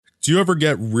Do you ever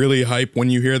get really hype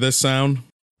when you hear this sound?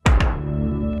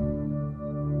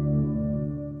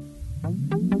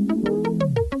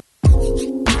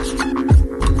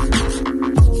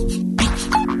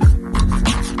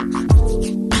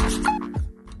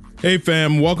 Hey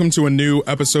fam, welcome to a new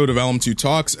episode of LM2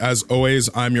 Talks. As always,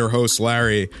 I'm your host,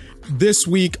 Larry. This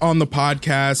week on the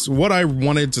podcast, what I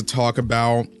wanted to talk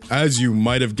about, as you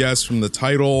might have guessed from the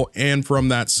title and from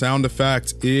that sound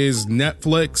effect, is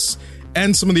Netflix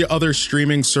and some of the other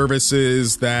streaming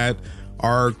services that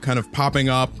are kind of popping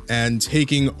up and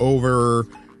taking over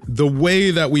the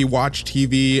way that we watch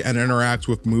TV and interact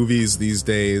with movies these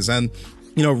days. And,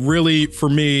 you know, really for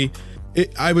me,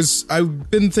 I've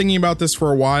been thinking about this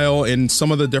for a while. In some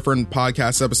of the different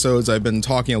podcast episodes, I've been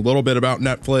talking a little bit about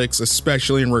Netflix,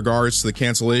 especially in regards to the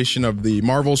cancellation of the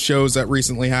Marvel shows that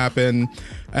recently happened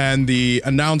and the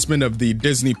announcement of the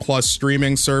Disney Plus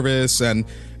streaming service and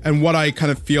what I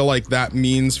kind of feel like that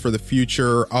means for the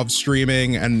future of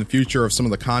streaming and the future of some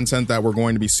of the content that we're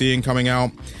going to be seeing coming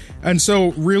out. And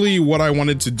so really what I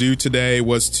wanted to do today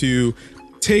was to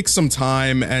take some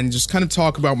time and just kind of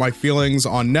talk about my feelings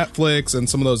on Netflix and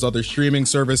some of those other streaming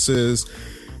services,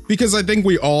 because I think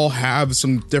we all have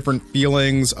some different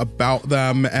feelings about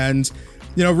them. And,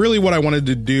 you know, really what I wanted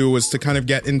to do was to kind of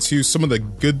get into some of the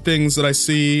good things that I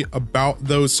see about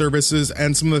those services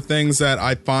and some of the things that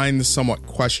I find somewhat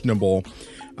questionable.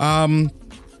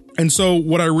 And so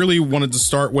what I really wanted to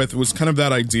start with was kind of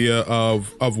that idea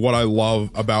of what I love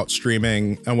about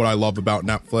streaming and what I love about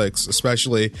Netflix,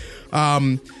 especially.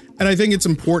 And I think it's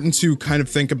important to kind of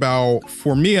think about,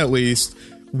 for me at least,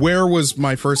 where was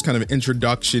my first kind of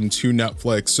introduction to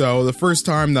Netflix? So the first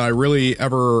time that I really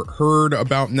ever heard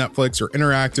about Netflix or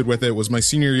interacted with it was my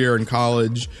senior year in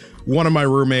college. One of my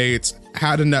roommates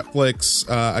had a Netflix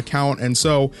account, and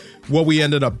so what we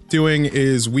ended up doing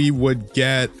is we would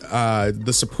get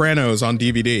The Sopranos on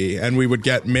DVD, and we would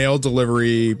get mail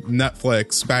delivery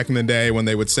Netflix back in the day when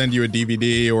they would send you a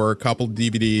DVD or a couple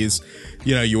DVDs.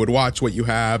 You know, you would watch what you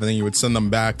have, and then you would send them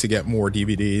back to get more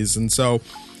DVDs. And so,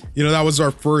 you know, that was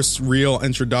our first real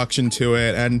introduction to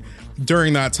it. And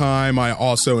during that time, I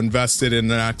also invested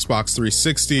in an Xbox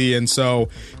 360. And so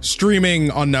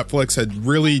streaming on Netflix had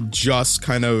really just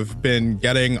kind of been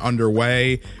getting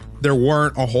underway. There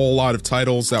weren't a whole lot of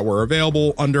titles that were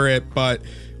available under it, but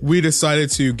we decided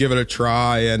to give it a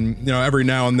try. And, you know, every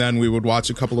now and then we would watch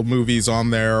a couple of movies on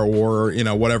there or, you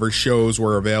know, whatever shows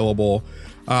were available.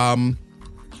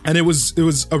 And it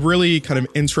was a really kind of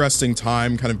interesting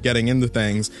time kind of getting into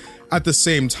things. At the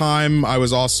same time, I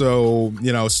was also,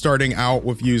 you know, starting out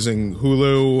with using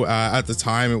Hulu. At the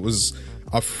time, it was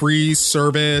a free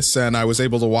service, and I was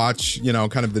able to watch, you know,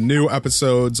 kind of the new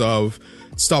episodes of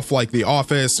stuff like The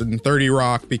Office and 30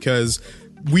 Rock, because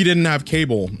we didn't have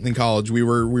cable in college. We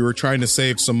were trying to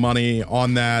save some money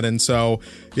on that. And so,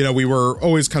 you know, we were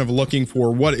always kind of looking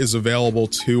for what is available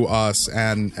to us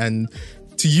and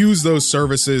to use those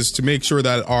services to make sure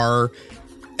that our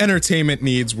entertainment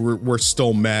needs were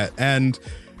still met. And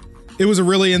it was a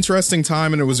really interesting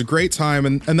time, and it was a great time.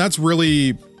 And that's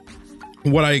really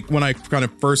when I kind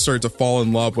of first started to fall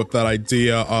in love with that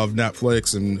idea of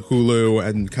Netflix and Hulu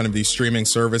and kind of these streaming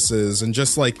services, and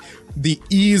just like the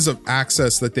ease of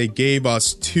access that they gave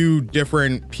us to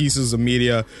different pieces of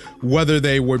media, whether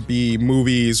they would be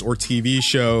movies or TV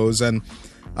shows. And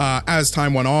as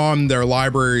time went on, their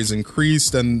libraries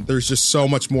increased, and there's just so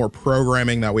much more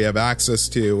programming that we have access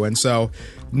to. And so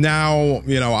now,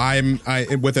 you know, I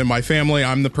within my family,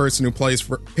 I'm the person who pays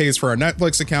for our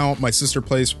Netflix account. My sister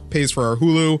pays for our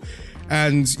Hulu,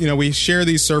 and, you know, we share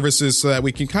these services so that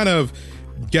we can kind of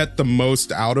get the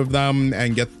most out of them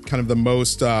and get kind of the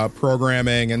most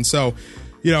programming. And so,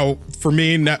 you know, for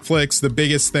me, Netflix, the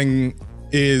biggest thing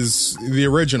is the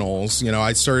originals. You know,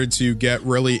 I started to get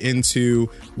really into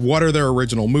what are their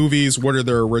original movies, what are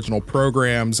their original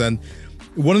programs. And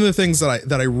one of the things that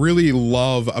I really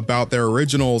love about their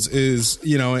originals is,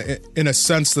 you know, in a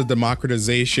sense, the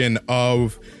democratization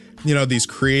of, you know, these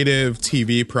creative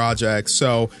TV projects.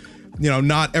 So, you know,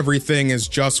 not everything is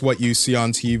just what you see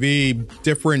on TV.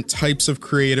 Different types of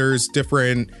creators,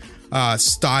 different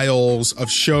styles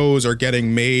of shows are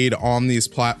getting made on these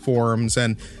platforms.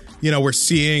 And, you know, we're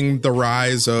seeing the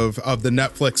rise of the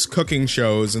Netflix cooking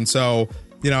shows. And so,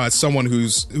 you know, as someone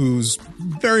who's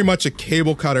very much a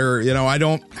cable cutter, you know, I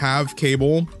don't have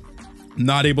cable,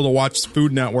 not able to watch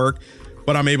Food Network,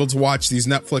 but I'm able to watch these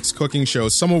Netflix cooking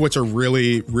shows, some of which are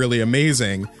really, really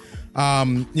amazing.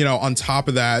 You know, on top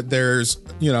of that, there's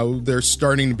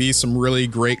starting to be some really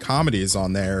great comedies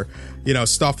on there. You know,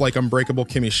 stuff like Unbreakable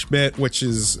Kimmy Schmidt, which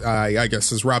is, I guess,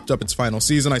 has wrapped up its final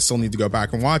season. I still need to go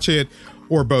back and watch it.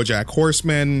 or BoJack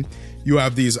Horseman. You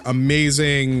have these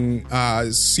amazing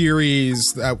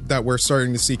series that we're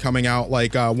starting to see coming out,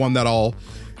 like one that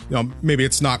maybe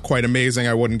it's not quite amazing,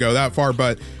 I wouldn't go that far,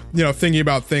 but thinking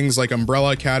about things like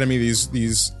Umbrella Academy,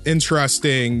 these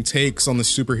interesting takes on the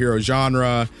superhero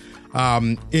genre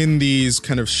in these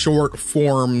kind of short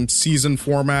form season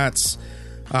formats.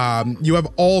 You have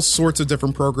all sorts of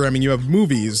different programming. You have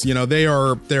movies,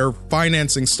 they're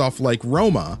financing stuff like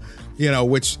Roma,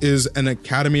 which is an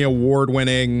Academy Award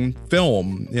winning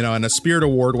film, and a Spirit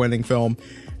Award winning film.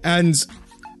 And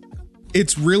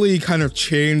it's really kind of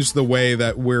changed the way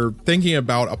that we're thinking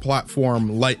about a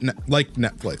platform like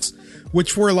Netflix,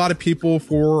 which for a lot of people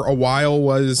for a while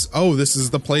was, oh, this is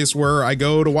the place where I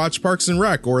go to watch Parks and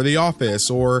Rec or The Office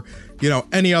or,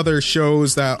 any other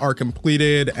shows that are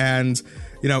completed. And,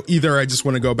 either I just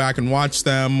want to go back and watch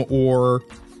them, or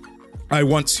I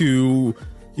want to,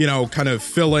 kind of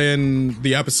fill in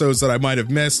the episodes that I might have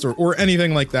missed or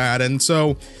anything like that. And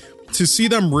so to see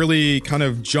them really kind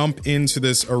of jump into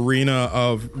this arena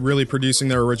of really producing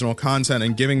their original content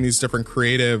and giving these different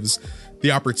creatives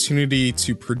the opportunity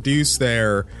to produce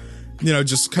their,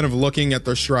 just kind of looking at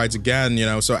their strides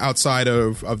again, so outside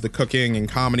of the cooking and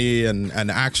comedy and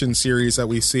action series that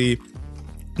we see,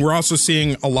 we're also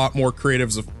seeing a lot more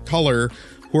creatives of color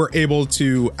who are able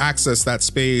to access that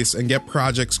space and get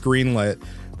projects greenlit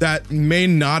that may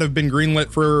not have been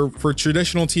greenlit for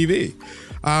traditional TV.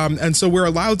 And so we're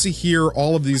allowed to hear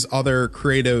all of these other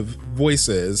creative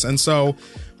voices. And so,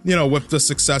 with the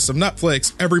success of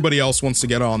Netflix, everybody else wants to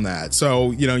get on that.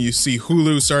 So, you see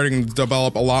Hulu starting to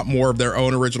develop a lot more of their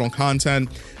own original content.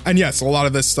 And yes, a lot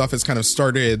of this stuff has kind of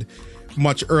started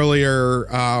much earlier.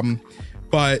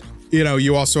 But,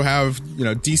 you also have,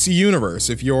 DC Universe.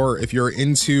 If you're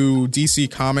into DC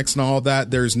Comics and all of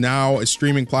that, there's now a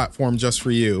streaming platform just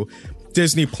for you.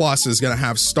 Disney Plus is going to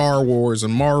have Star Wars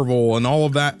and Marvel and all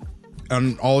of that,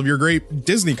 and all of your great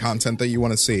Disney content that you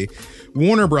want to see.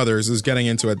 Warner Brothers is getting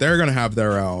into it. They're going to have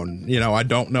their own. I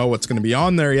don't know what's going to be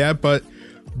on there yet, but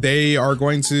they are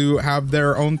going to have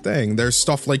their own thing. There's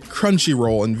stuff like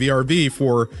Crunchyroll and VRV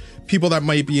for people that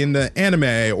might be into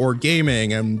anime or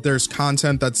gaming, and there's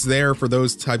content that's there for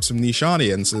those types of niche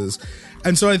audiences.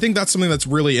 And so I think that's something that's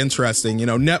really interesting.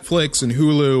 Netflix and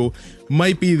Hulu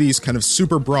might be these kind of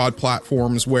super broad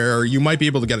platforms where you might be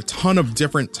able to get a ton of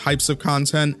different types of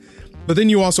content, but then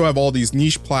you also have all these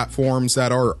niche platforms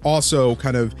that are also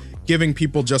kind of giving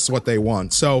people just what they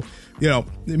want. So,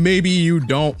 maybe you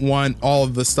don't want all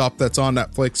of the stuff that's on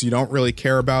Netflix. You don't really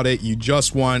care about it. You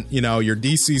just want, your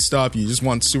DC stuff. You just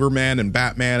want Superman and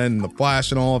Batman and The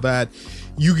Flash and all of that.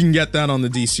 You can get that on the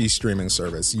DC streaming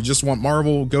service. You just want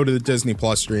Marvel, go to the Disney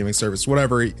Plus streaming service.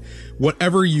 Whatever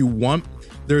you want,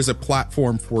 there's a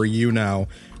platform for you now,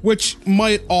 which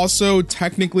might also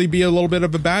technically be a little bit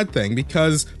of a bad thing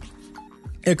because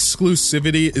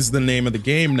exclusivity is the name of the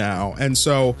game now. And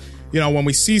so, when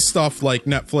we see stuff like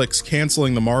Netflix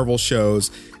canceling the Marvel shows,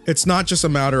 it's not just a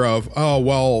matter of, oh,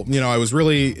 well, I was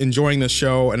really enjoying this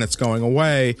show and it's going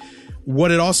away.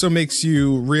 What it also makes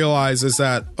you realize is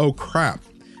that, oh crap,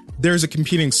 there's a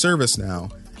competing service now.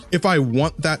 If I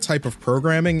want that type of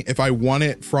programming, if I want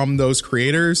it from those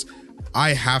creators,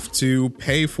 I have to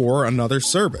pay for another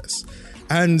service.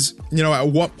 And, at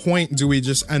what point do we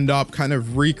just end up kind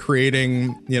of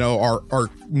recreating, our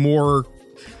more,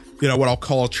 what I'll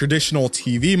call a traditional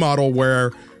TV model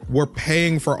where we're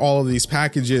paying for all of these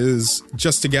packages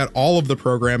just to get all of the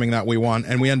programming that we want,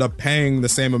 and we end up paying the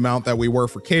same amount that we were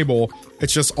for cable.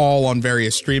 It's just all on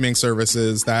various streaming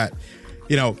services that,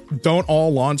 don't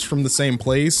all launch from the same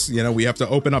place. We have to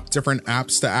open up different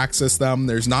apps to access them.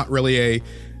 There's not really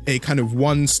a kind of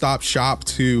one-stop shop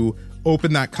to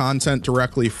open that content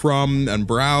directly from and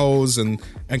browse and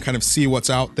kind of see what's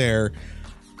out there.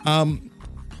 And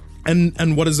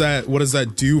what does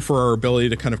that do for our ability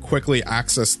to kind of quickly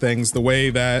access things the way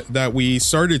that we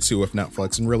started to with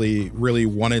Netflix and really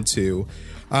wanted to?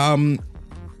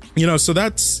 So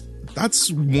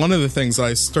that's one of the things that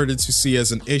I started to see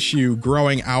as an issue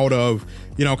growing out of,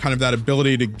 kind of that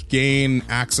ability to gain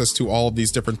access to all of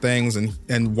these different things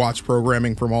and watch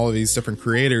programming from all of these different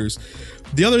creators.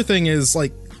 The other thing is,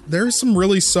 like, there's some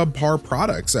really subpar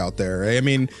products out there. I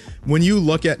mean, when you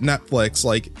look at Netflix,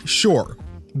 like, sure,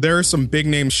 there are some big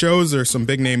name shows, there's some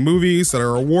big name movies that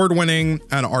are award winning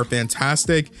and are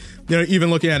fantastic. Even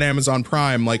looking at Amazon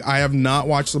Prime, like, I have not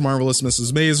watched The Marvelous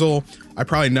Mrs. Maisel. I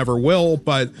probably never will,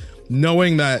 but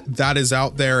knowing that is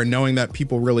out there and knowing that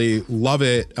people really love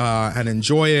it and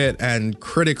enjoy it and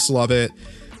critics love it,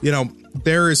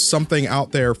 there is something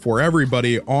out there for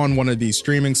everybody on one of these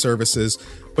streaming services.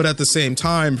 But at the same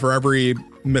time, for every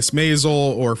Miss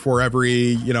Maisel or for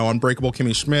every, Unbreakable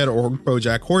Kimmy Schmidt or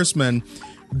BoJack Horseman,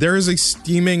 there is a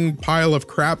steaming pile of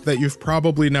crap that you've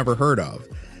probably never heard of.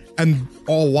 And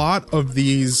a lot of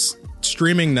these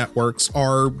streaming networks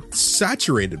are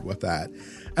saturated with that.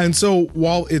 And so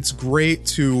while it's great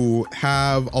to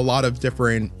have a lot of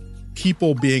different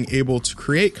people being able to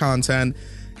create content,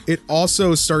 it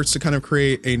also starts to kind of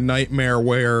create a nightmare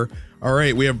where, all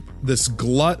right, we have this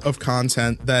glut of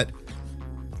content that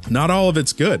not all of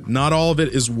it's good. Not all of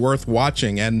it is worth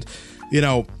watching. And,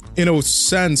 in a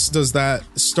sense, does that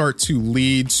start to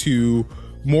lead to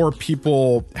more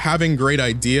people having great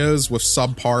ideas with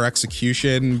subpar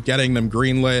execution, getting them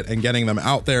greenlit and getting them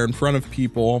out there in front of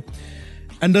people?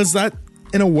 And does that,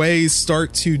 in a way,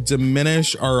 start to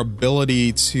diminish our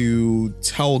ability to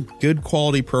tell good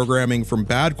quality programming from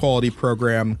bad quality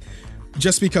program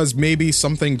just because maybe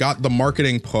something got the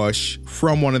marketing push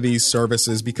from one of these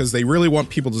services because they really want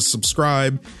people to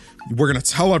subscribe? We're going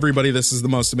to tell everybody this is the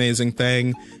most amazing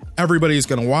thing. Everybody's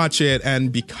going to watch it.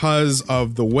 And because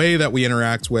of the way that we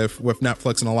interact with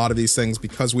Netflix and a lot of these things,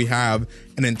 because we have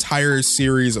an entire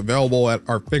series available at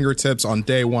our fingertips on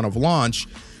day one of launch,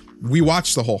 we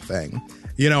watch the whole thing,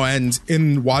 and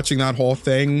in watching that whole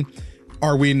thing,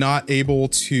 are we not able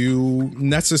to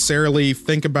necessarily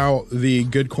think about the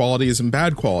good qualities and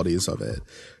bad qualities of it?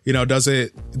 Does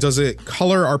it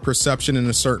color our perception in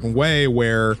a certain way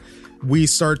where we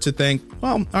start to think,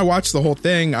 well, I watched the whole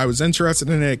thing, I was interested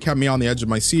in it, it kept me on the edge of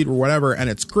my seat or whatever, and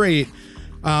it's great.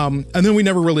 And then we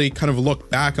never really kind of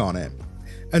look back on it.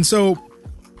 And so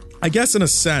I guess in a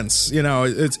sense,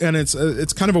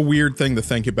 it's kind of a weird thing to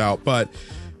think about, but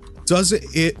does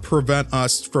it prevent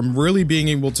us from really being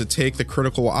able to take the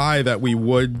critical eye that we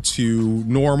would to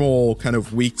normal kind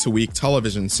of week to week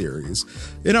television series?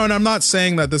 And I'm not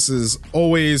saying that this is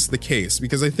always the case,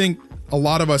 because I think a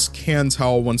lot of us can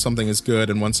tell when something is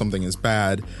good and when something is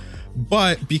bad.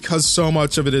 But because so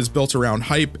much of it is built around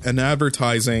hype and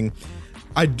advertising,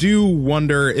 I do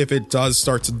wonder if it does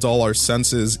start to dull our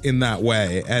senses in that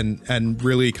way and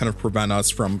really kind of prevent us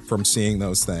from seeing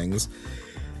those things.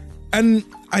 And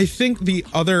I think the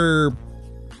other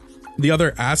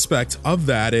aspect of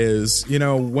that is,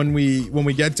 when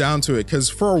we get down to it, because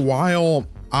for a while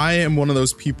I am one of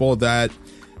those people that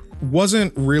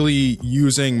wasn't really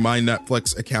using my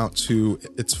Netflix account to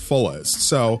its fullest.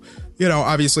 So,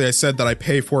 obviously I said that I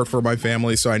pay for it for my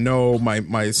family. So I know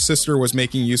my sister was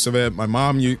making use of it. My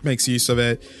mom makes use of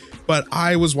it, but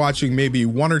I was watching maybe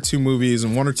 1 or 2 movies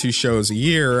and 1 or 2 shows a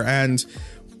year. And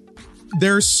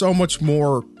there's so much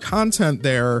more content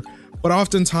there, but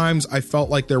oftentimes I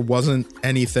felt like there wasn't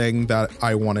anything that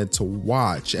I wanted to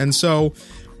watch. And so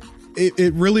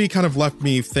it really kind of left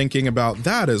me thinking about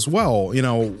that as well.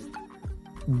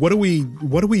 What do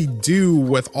we do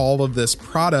with all of this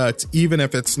product, even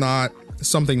if it's not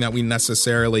something that we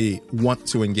necessarily want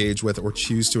to engage with or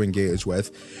choose to engage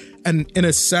with? And in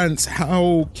a sense,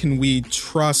 how can we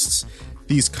trust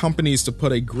these companies to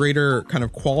put a greater kind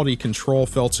of quality control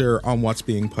filter on what's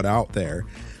being put out there?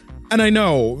 And I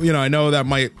know that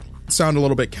might sound a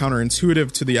little bit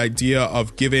counterintuitive to the idea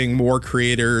of giving more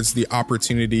creators the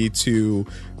opportunity to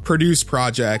produce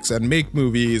projects and make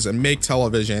movies and make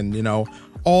television,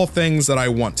 all things that I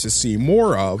want to see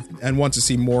more of and want to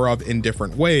see more of in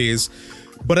different ways.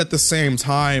 But at the same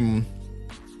time,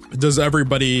 does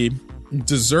everybody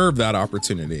deserve that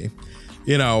opportunity?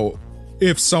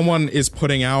 If someone is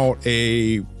putting out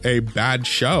a bad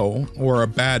show or a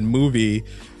bad movie,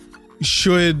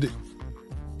 should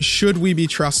we be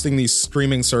trusting these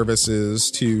streaming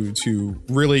services to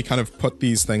really kind of put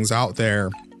these things out there?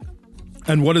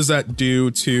 And what does that do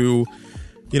to,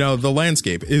 the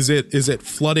landscape? Is it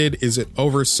flooded? Is it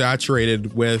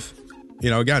oversaturated with,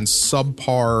 again,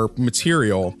 subpar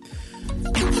material?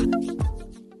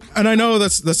 And I know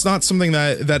that's not something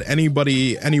that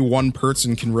any one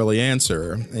person can really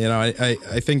answer.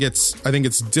 I think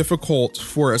it's difficult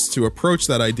for us to approach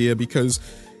that idea because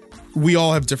we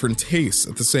all have different tastes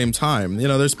at the same time.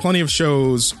 There's plenty of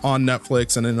shows on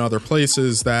Netflix and in other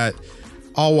places that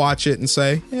I'll watch it and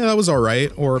say, yeah, that was all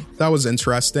right, or that was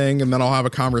interesting. And then I'll have a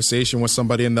conversation with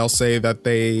somebody and they'll say that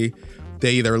they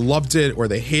either loved it or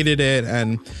they hated it.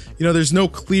 And, there's no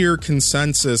clear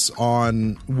consensus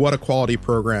on what a quality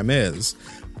program is.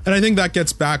 And I think that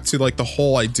gets back to like the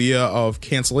whole idea of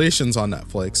cancellations on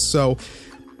Netflix. So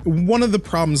one of the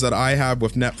problems that I have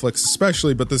with Netflix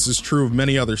especially, but this is true of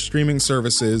many other streaming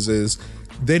services, is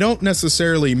they don't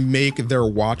necessarily make their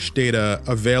watch data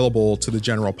available to the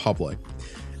general public.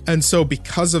 And so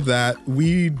because of that,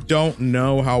 we don't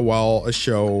know how well a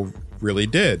show really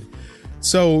did.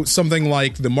 So something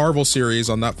like the Marvel series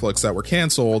on Netflix that were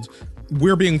canceled,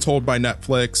 we're being told by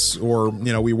Netflix, or,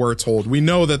 you know, we were told, we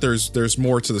know that there's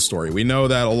more to the story. We know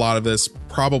that a lot of this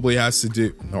definitely has to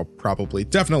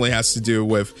do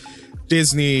with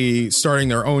Disney starting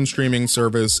their own streaming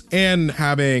service and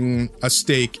having a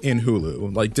stake in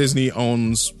Hulu. Like, Disney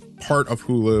owns part of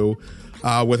Hulu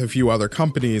with a few other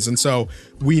companies. And so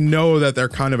we know that they're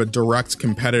kind of a direct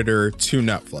competitor to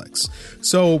Netflix.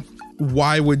 So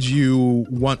why would you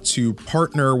want to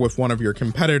partner with one of your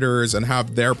competitors and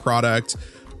have their product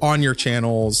on your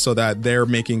channels so that they're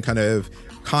making kind of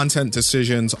content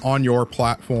decisions on your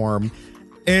platform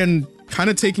and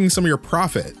kind of taking some of your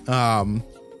profit?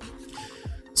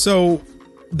 So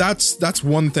that's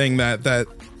one thing that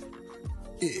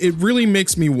it really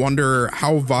makes me wonder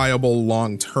how viable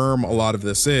long term a lot of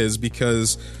this is,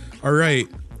 because, all right,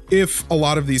 if a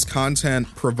lot of these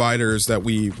content providers that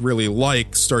we really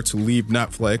like start to leave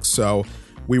Netflix, so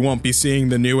we won't be seeing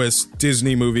the newest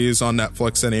Disney movies on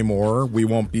Netflix anymore, we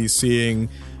won't be seeing,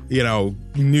 you know,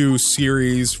 new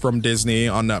series from Disney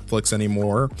on Netflix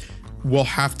anymore, we'll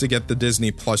have to get the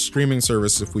Disney Plus streaming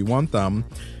service if we want them.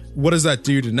 What does that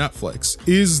do to Netflix?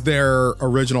 Is their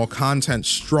original content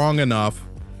strong enough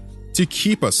to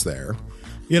keep us there?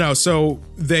 You know, so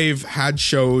they've had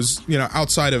shows, you know,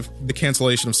 outside of the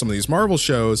cancellation of some of these Marvel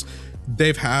shows,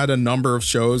 they've had a number of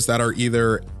shows that are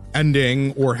either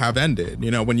ending or have ended. You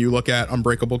know, when you look at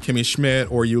Unbreakable Kimmy Schmidt,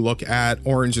 or you look at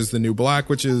Orange is the New Black,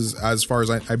 which is, as far as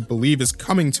I believe, is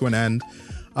coming to an end.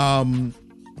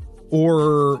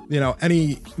 Or, you know,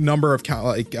 any number of,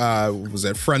 was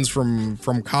it Friends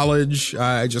from College?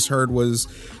 I just heard was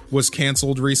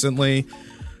canceled recently.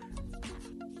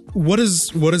 What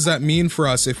does that mean for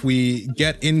us if we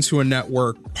get into a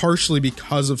network partially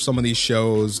because of some of these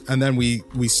shows, and then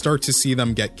we start to see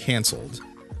them get canceled?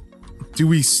 Do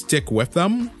we stick with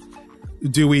them?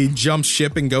 Do we jump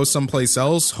ship and go someplace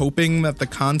else, hoping that the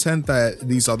content that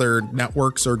these other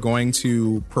networks are going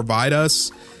to provide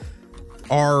us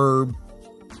are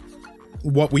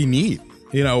what we need,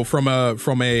 you know, from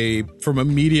a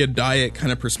media diet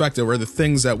kind of perspective, or the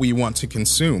things that we want to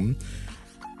consume?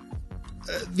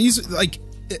 These, like,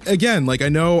 again, like, I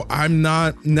know I'm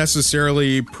not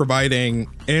necessarily providing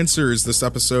answers this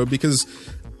episode, because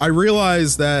I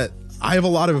realize that I have a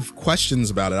lot of questions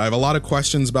about it. I have a lot of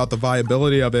questions about the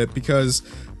viability of it, because,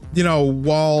 you know,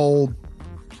 while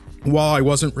I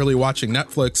wasn't really watching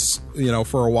Netflix, you know,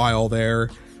 for a while there,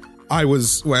 I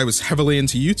was heavily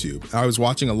into YouTube. I was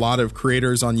watching a lot of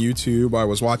creators on YouTube. I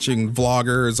was watching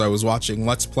vloggers. I was watching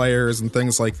Let's Players and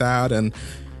things like that. And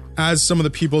as some of the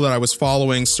people that I was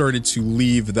following started to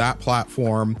leave that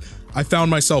platform, I found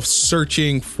myself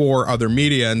searching for other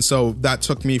media. And so that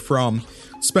took me from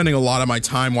spending a lot of my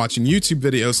time watching YouTube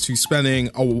videos to spending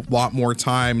a lot more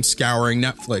time scouring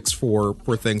Netflix for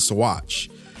things to watch,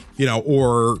 you know,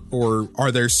 or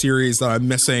are there series that I'm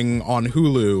missing on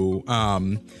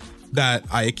Hulu that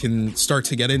I can start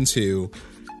to get into?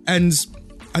 And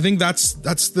I think that's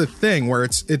the thing, where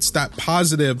it's that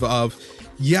positive of,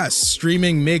 yes,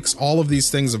 streaming makes all of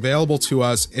these things available to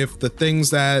us. If the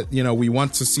things that, you know, we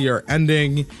want to see are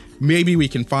ending, maybe we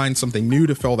can find something new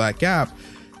to fill that gap.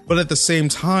 But at the same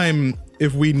time,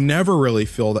 if we never really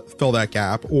fill that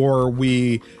gap, or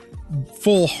we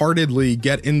full-heartedly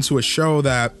get into a show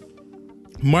that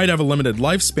might have a limited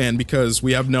lifespan because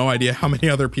we have no idea how many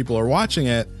other people are watching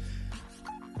it,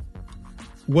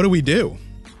 what do we do?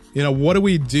 You know, what do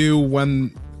we do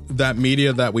when that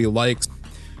media that we like?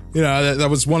 You know, that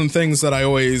was one of the things that I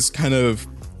always kind of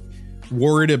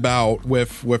worried about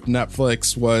with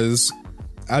Netflix was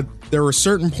there were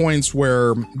certain points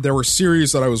where there were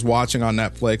series that I was watching on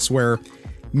Netflix where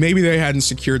maybe they hadn't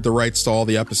secured the rights to all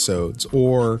the episodes,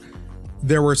 or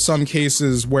there were some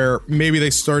cases where maybe they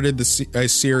started a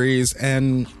series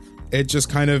and it just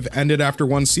kind of ended after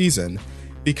one season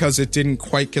because it didn't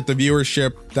quite get the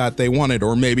viewership that they wanted,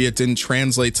 or maybe it didn't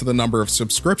translate to the number of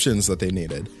subscriptions that they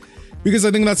needed. Because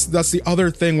I think that's the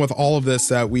other thing with all of this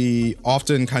that we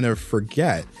often kind of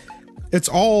forget. It's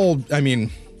all, I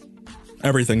mean,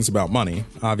 everything's about money,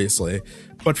 obviously.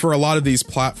 But for a lot of these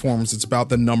platforms, it's about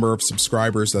the number of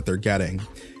subscribers that they're getting.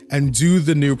 And do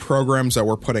the new programs that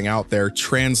we're putting out there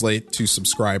translate to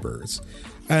subscribers?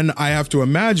 And I have to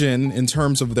imagine, in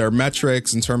terms of their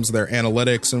metrics, in terms of their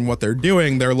analytics and what they're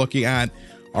doing, they're looking at,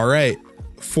 all right,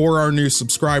 for our new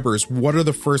subscribers, what are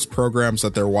the first programs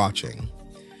that they're watching?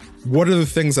 What are the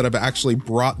things that have actually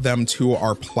brought them to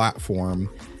our platform?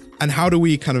 And how do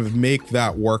we kind of make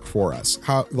that work for us?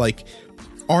 How, like,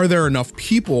 are there enough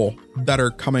people that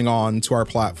are coming on to our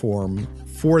platform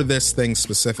for this thing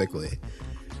specifically?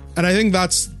 And I think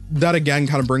that again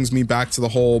kind of brings me back to the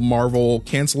whole Marvel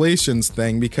cancellations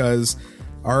thing, because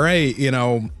all right,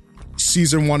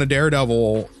 season 1 of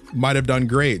Daredevil might have done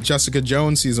great. Jessica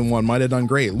Jones season 1 might have done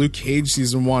great. Luke Cage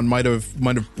season 1 might have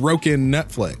broken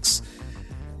Netflix.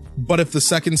 But if the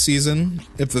second season,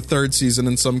 if the third season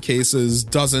in some cases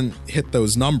doesn't hit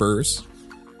those numbers,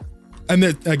 and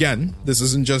that, again, this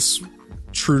isn't just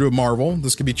true to Marvel,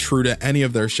 this could be true to any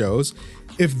of their shows.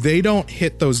 If they don't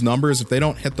hit those numbers, if they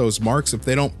don't hit those marks, if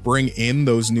they don't bring in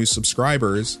those new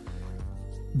subscribers,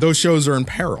 those shows are in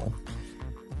peril.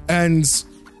 And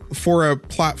for a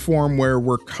platform where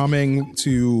we're coming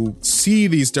to see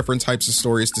these different types of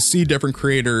stories, to see different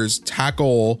creators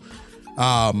tackle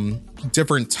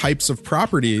different types of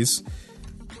properties,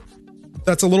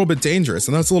 that's a little bit dangerous,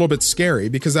 and that's a little bit scary,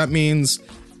 because that means,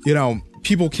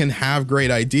 people can have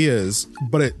great ideas,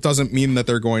 but it doesn't mean that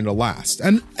they're going to last.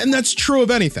 And that's true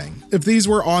of anything. If these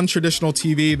were on traditional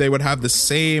TV, they would have the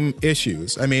same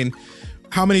issues. I mean,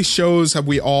 how many shows have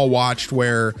we all watched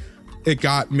where it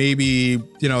got maybe,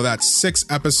 that 6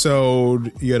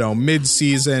 episode,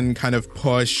 mid-season kind of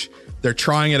push. They're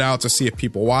trying it out to see if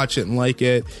people watch it and like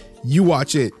it. You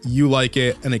watch it, you like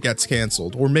it, and it gets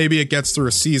canceled. Or maybe it gets through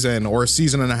a season or a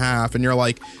season and a half, and you're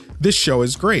like, this show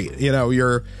is great.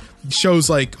 Your shows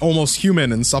like Almost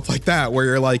Human and stuff like that, where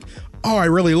you're like, oh, I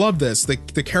really love this.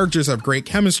 The characters have great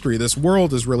chemistry. This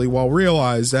world is really well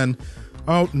realized. And,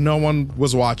 oh, no one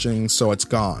was watching, so it's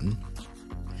gone.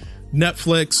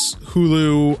 Netflix,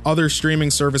 Hulu, other streaming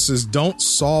services don't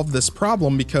solve this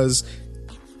problem, because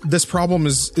this problem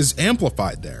is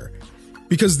amplified there.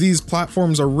 Because these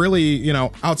platforms are really,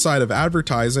 outside of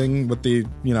advertising with the,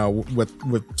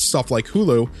 with stuff like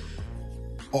Hulu,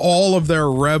 all of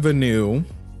their revenue,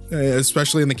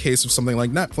 especially in the case of something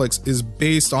like Netflix, is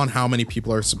based on how many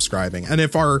people are subscribing. And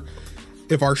if our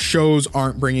shows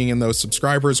aren't bringing in those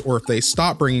subscribers, or if they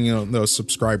stop bringing in those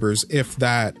subscribers, if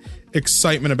that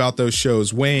excitement about those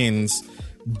shows wanes,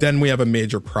 then we have a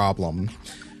major problem.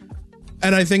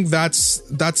 And I think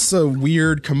that's a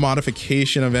weird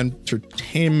commodification of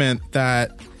entertainment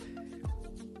that,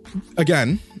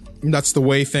 again, that's the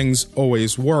way things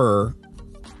always were.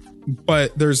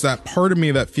 But there's that part of me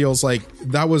that feels like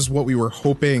that was what we were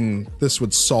hoping this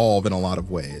would solve in a lot of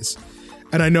ways.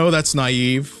 And I know that's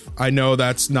naive. I know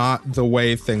that's not the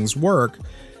way things work.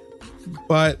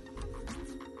 But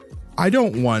I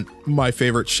don't want my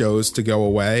favorite shows to go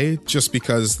away just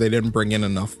because they didn't bring in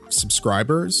enough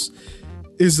subscribers.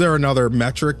 Is there another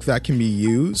metric that can be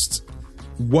used?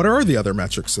 What are the other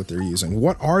metrics that they're using?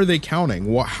 What are they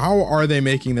counting? How are they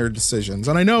making their decisions?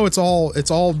 And I know it's all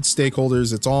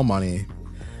stakeholders, it's all money,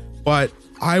 but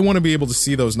I want to be able to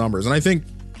see those numbers. And I think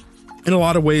in a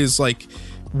lot of ways, like,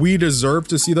 we deserve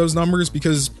to see those numbers,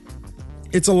 because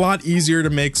it's a lot easier to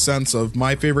make sense of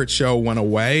my favorite show went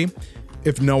away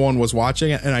if no one was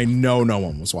watching it, and I know no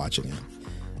one was watching it.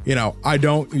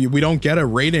 We don't get a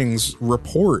ratings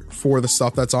report for the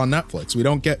stuff that's on Netflix. We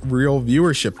don't get real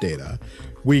viewership data.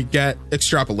 We get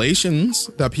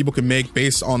extrapolations that people can make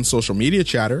based on social media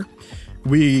chatter.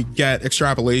 We get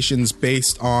extrapolations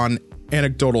based on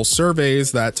anecdotal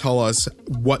surveys that tell us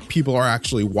what people are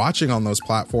actually watching on those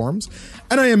platforms.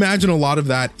 And I imagine a lot of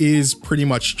that is pretty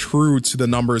much true to the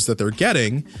numbers that they're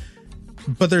getting.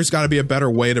 But there's got to be a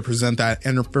better way to present that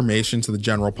information to the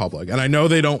general public. And I know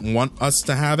they don't want us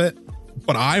to have it,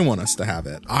 but I want us to have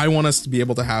it. I want us to be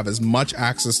able to have as much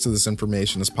access to this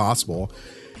information as possible,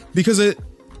 because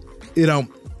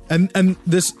and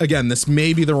this, again, this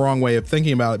may be the wrong way of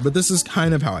thinking about it, but this is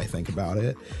kind of how I think about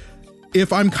it.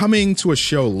 If I'm coming to a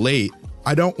show late,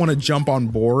 I don't want to jump on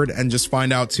board and just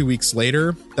find out 2 weeks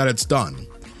later that it's done,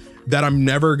 that I'm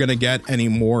never going to get any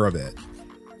more of it.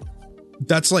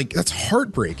 That's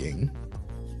heartbreaking.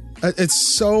 It's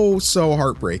so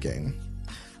heartbreaking.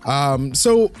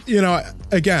 So,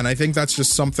 again, I think that's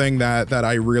just something that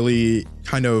I really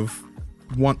kind of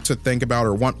want to think about,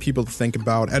 or want people to think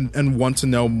about, and want to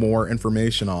know more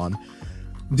information on.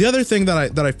 The other thing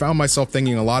that I found myself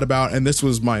thinking a lot about, and this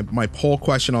was my poll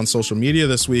question on social media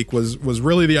this week, was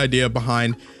really the idea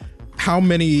behind how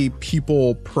many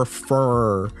people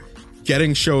prefer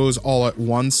getting shows all at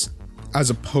once as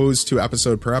opposed to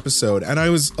episode per episode. And I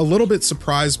was a little bit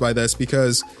surprised by this,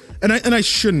 because, and I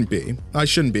shouldn't be.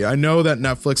 I know that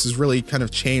Netflix has really kind of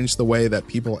changed the way that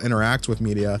people interact with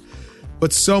media,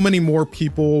 but so many more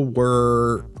people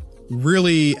were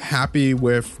really happy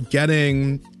with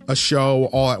getting a show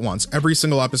all at once, every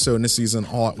single episode in a season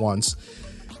all at once.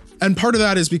 And part of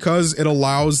that is because it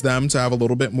allows them to have a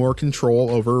little bit more control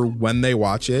over when they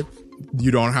watch it.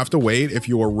 You don't have to wait. If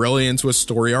you are really into a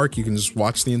story arc, you can just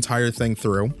watch the entire thing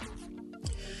through.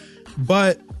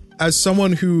 But as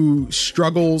someone who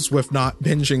struggles with not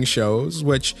binging shows,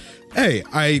 which, hey,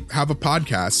 I have a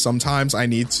podcast. Sometimes I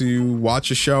need to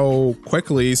watch a show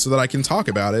quickly so that I can talk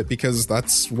about it because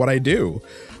that's what I do.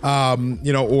 For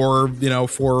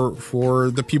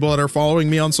the people that are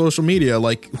following me on social media,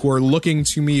 like who are looking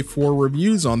to me for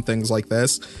reviews on things like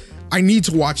this, I need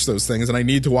to watch those things and I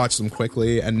need to watch them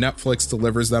quickly. And Netflix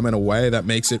delivers them in a way that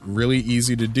makes it really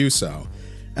easy to do so.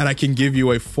 And I can give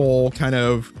you a full kind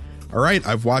of, all right,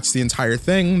 I've watched the entire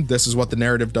thing. This is what the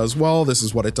narrative does well. This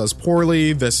is what it does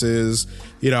poorly. This is,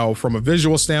 from a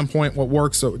visual standpoint, what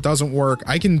works, so it doesn't work.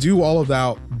 I can do all of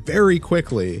that very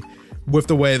quickly with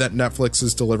the way that Netflix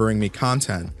is delivering me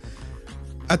content.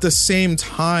 At the same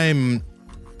time,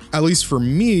 at least for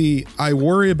me, I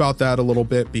worry about that a little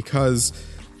bit because,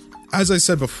 as I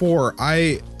said before,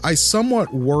 I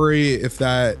somewhat worry if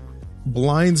that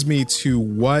blinds me to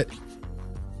what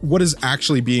is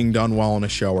actually being done well in a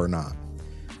show or not.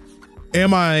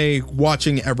 Am I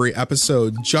watching every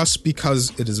episode just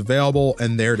because it is available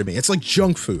and there to me? It's like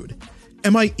junk food.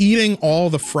 Am I eating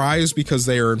all the fries because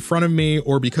they are in front of me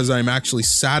or because I'm actually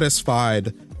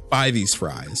satisfied by these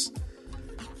fries?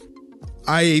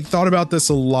 I thought about this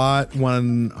a lot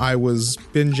when I was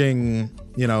binging,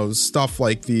 stuff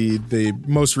like the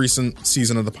most recent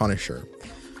season of The Punisher,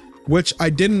 which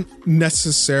I didn't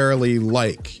necessarily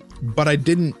like, but I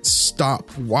didn't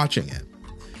stop watching it.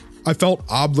 I felt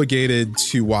obligated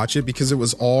to watch it because it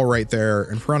was all right there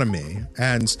in front of me.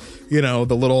 And, the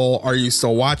little "are you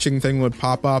still watching" thing would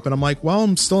pop up. And I'm like, well,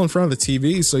 I'm still in front of the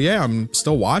TV. So yeah, I'm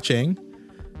still watching.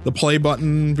 The play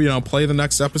button, play the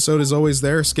next episode is always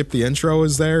there. Skip the intro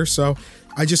is there. So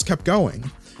I just kept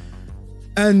going.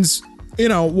 And,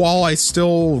 while I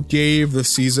still gave the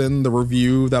season the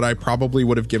review that I probably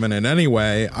would have given it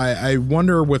anyway, I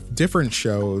wonder with different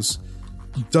shows,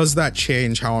 does that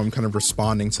change how I'm kind of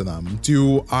responding to them?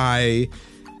 Do I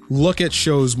look at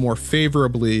shows more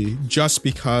favorably just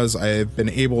because I've been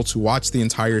able to watch the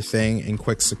entire thing in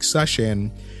quick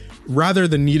succession, rather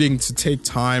than needing to take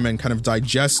time and kind of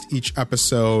digest each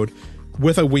episode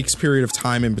with a week's period of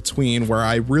time in between, where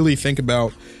I really think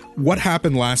about what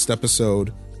happened last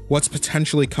episode, what's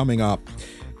potentially coming up,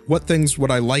 what things would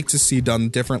I like to see done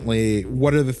differently,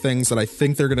 what are the things that I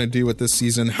think they're going to do with this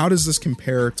season, how does this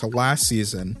compare to last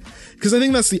season? Because I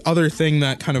think that's the other thing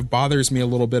that kind of bothers me a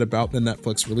little bit about the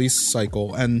Netflix release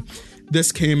cycle, and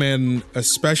this came in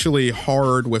especially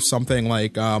hard with something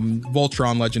like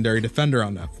Voltron Legendary Defender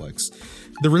on Netflix.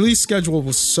 The release schedule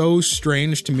was so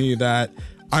strange to me that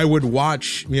I would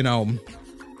watch,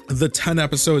 the 10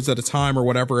 episodes at a time or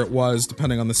whatever it was,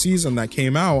 depending on the season that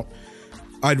came out.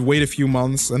 I'd wait a few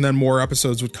months and then more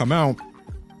episodes would come out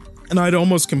and I'd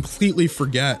almost completely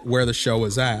forget where the show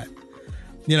was at.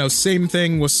 Same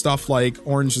thing with stuff like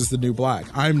Orange is the New Black.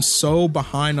 I'm so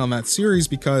behind on that series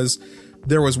because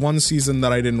there was one season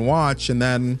that I didn't watch, and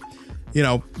then,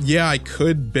 I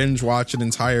could binge watch an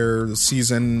entire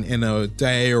season in a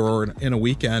day or in a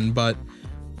weekend, but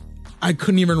I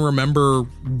couldn't even remember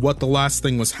what the last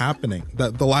thing was happening,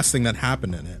 the last thing that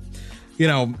happened in it.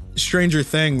 Stranger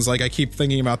Things, like I keep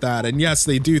thinking about that. And yes,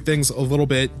 they do things a little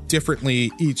bit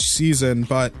differently each season,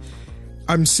 but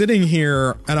I'm sitting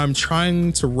here and I'm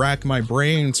trying to rack my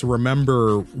brain to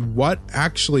remember what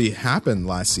actually happened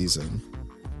last season.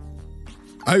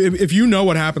 If you know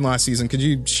what happened last season, could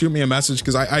you shoot me a message?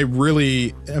 Because I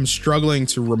really am struggling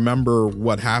to remember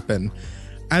what happened.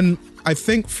 And I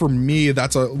think for me,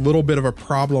 that's a little bit of a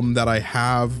problem that I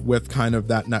have with kind of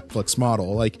that Netflix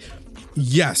model. Like,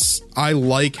 yes, I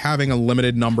like having a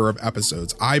limited number of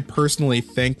episodes. I personally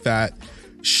think that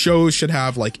shows should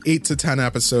have like 8 to 10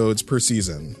 episodes per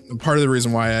season. And part of the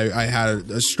reason why I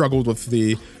had struggled with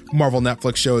the Marvel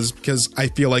Netflix shows because I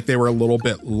feel like they were a little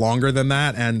bit longer than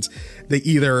that, and they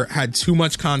either had too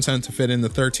much content to fit in the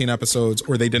 13 episodes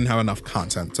or they didn't have enough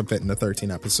content to fit in the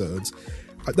 13 episodes.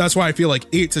 That's why I feel like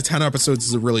 8 to 10 episodes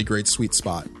is a really great sweet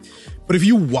spot. But if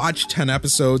you watch 10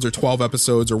 episodes or 12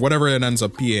 episodes or whatever it ends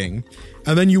up being,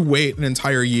 and then you wait an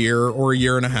entire year or a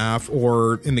year and a half,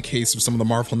 or in the case of some of the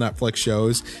Marvel Netflix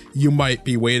shows, you might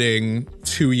be waiting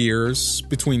 2 years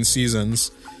between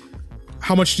seasons,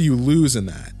 how much do you lose in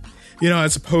that?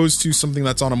 As opposed to something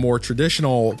that's on a more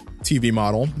traditional TV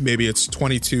model, maybe it's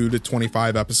 22 to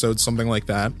 25 episodes, something like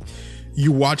that.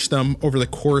 You watch them over the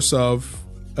course of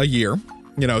a year.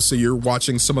 So you're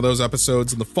watching some of those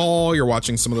episodes in the fall, you're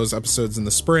watching some of those episodes in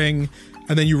the spring,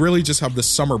 and then you really just have the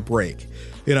summer break.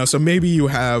 So maybe you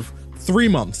have 3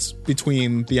 months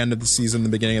between the end of the season and the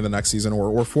beginning of the next season,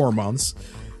 or 4 months.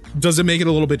 Does it make it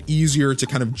a little bit easier to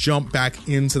kind of jump back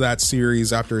into that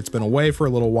series after it's been away for a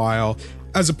little while,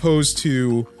 as opposed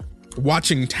to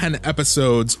watching 10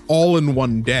 episodes all in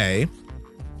one day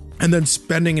and then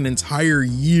spending an entire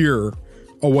year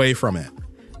away from it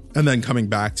and then coming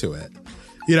back to it.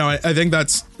 You know, I think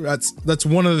that's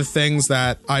one of the things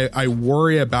that I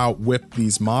worry about with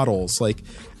these models. Like,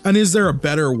 and is there a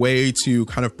better way to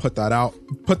kind of put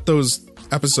those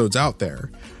episodes out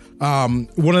there?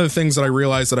 One of the things that I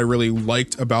realized that I really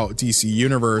liked about DC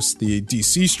Universe, the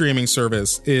DC streaming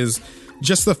service, is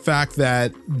just the fact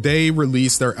that they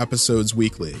release their episodes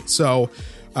weekly. So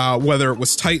whether it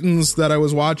was Titans that I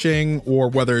was watching, or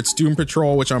whether it's Doom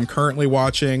Patrol, which I'm currently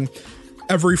watching,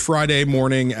 every Friday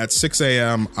morning at 6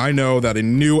 a.m., I know that a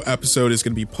new episode is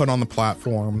going to be put on the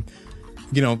platform.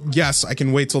 You know, yes, I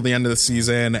can wait till the end of the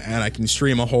season and I can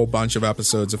stream a whole bunch of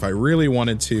episodes if I really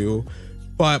wanted to.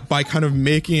 But by kind of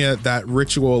making it that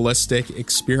ritualistic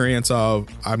experience of,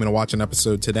 I'm going to watch an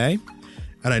episode today,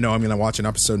 and I know I'm going to watch an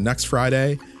episode next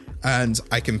Friday, and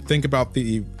I can think about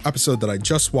the episode that I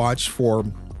just watched for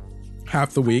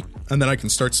half the week, and then I can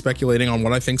start speculating on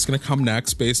what I think is going to come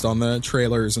next based on the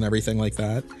trailers and everything like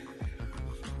that.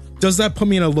 Does that put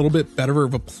me in a little bit better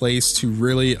of a place to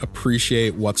really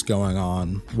appreciate what's going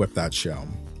on with that show?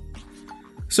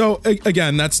 So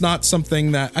again, that's not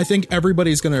something that I think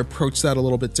everybody's going to approach that a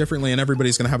little bit differently, and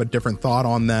everybody's going to have a different thought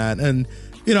on that. And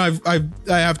you know, I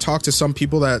have talked to some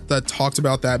people that talked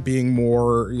about that being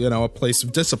more, you know, a place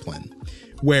of discipline,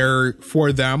 where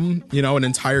for them, you know, an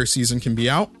entire season can be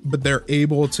out, but they're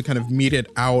able to kind of meet it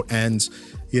out and,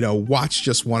 you know, watch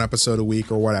just one episode a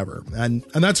week or whatever. And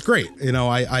that's great. You know,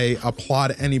 I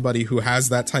applaud anybody who has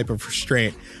that type of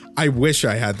restraint. I wish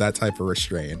I had that type of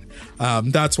restraint.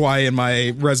 That's why in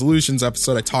my resolutions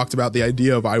episode, I talked about the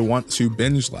idea of I want to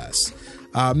binge less.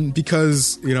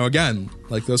 Because, you know, again,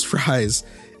 like those fries,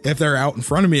 if they're out in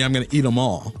front of me, I'm going to eat them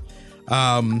all.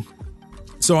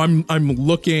 So I'm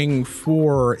looking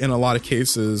for, in a lot of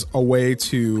cases, a way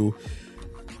to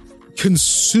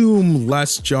consume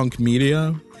less junk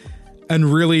media and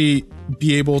really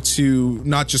be able to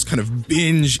not just kind of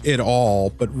binge it all,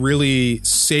 but really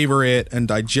savor it and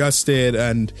digest it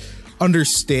and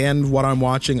understand what I'm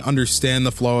watching, understand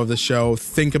the flow of the show,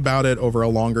 think about it over a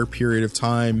longer period of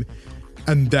time,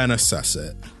 and then assess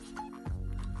it.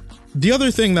 The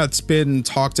other thing that's been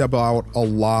talked about a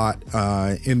lot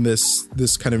in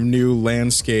this kind of new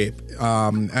landscape,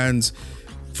 and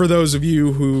for those of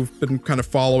you who've been kind of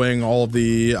following all of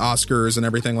the Oscars and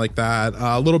everything like that,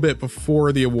 a little bit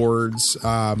before the awards,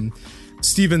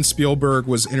 Steven Spielberg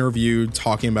was interviewed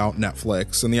talking about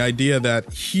Netflix and the idea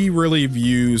that he really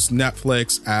views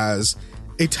Netflix as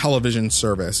a television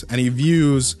service, and he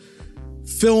views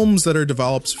films that are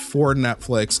developed for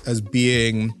Netflix as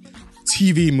being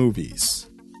TV movies.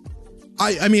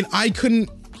 I mean, I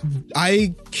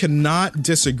cannot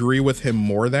disagree with him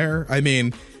more there. I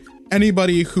mean,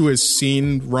 anybody who has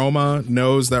seen Roma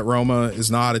knows that Roma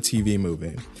is not a TV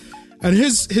movie. And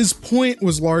his point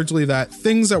was largely that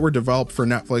things that were developed for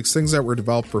Netflix, things that were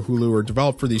developed for Hulu, or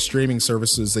developed for these streaming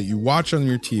services that you watch on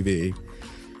your TV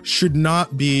should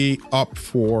not be up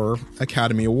for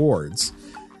Academy Awards.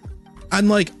 And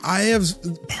like,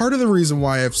 part of the reason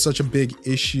why I have such a big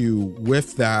issue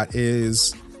with that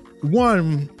is,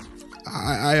 one,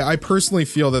 I personally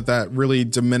feel that really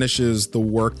diminishes the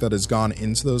work that has gone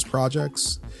into those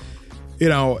projects. You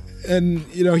know, and,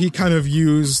 you know, he kind of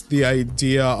used the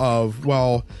idea of,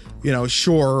 well, you know,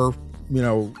 sure, you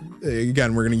know,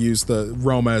 again, we're going to use the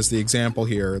Roma as the example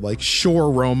here. Like,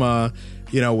 sure, Roma,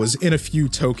 you know, was in a few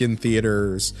token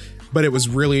theaters, but it was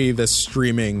really this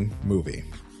streaming movie.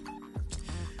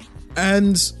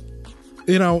 And,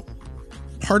 you know,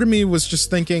 part of me was just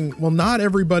thinking, well, not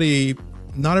everybody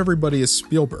is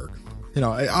Spielberg. You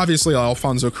know, obviously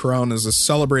Alfonso Cuarón is a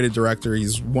celebrated director.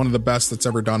 He's one of the best that's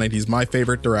ever done it. He's my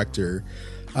favorite director.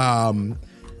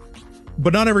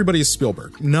 But not everybody is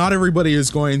Spielberg. Not everybody is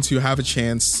going to have a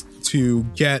chance to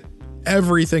get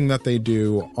everything that they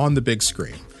do on the big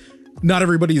screen. Not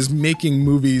everybody is making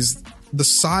movies the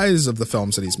size of the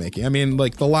films that he's making. I mean,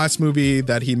 like, the last movie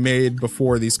that he made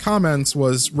before these comments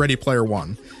was Ready Player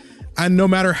One. And no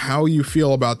matter how you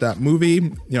feel about that movie,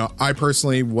 you know, I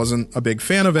personally wasn't a big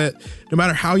fan of it. No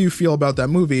matter how you feel about that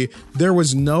movie, there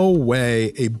was no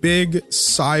way a big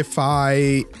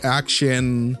sci-fi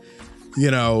action,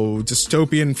 you know,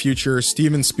 dystopian future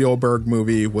Steven Spielberg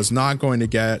movie was not going to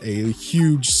get a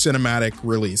huge cinematic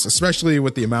release, especially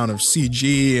with the amount of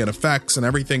CG and effects and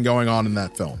everything going on in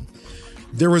that film.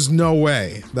 There was no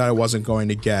way that I wasn't going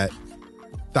to get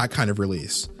that kind of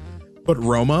release. But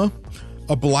Roma,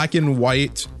 a black and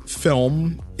white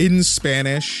film in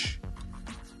Spanish,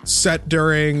 set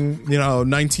during, you know,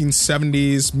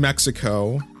 1970s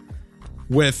Mexico,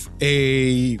 with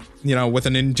with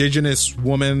an indigenous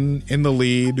woman in the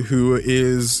lead who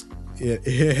is,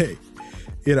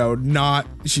 not,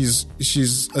 she's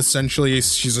essentially,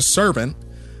 she's a servant.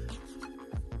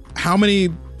 How many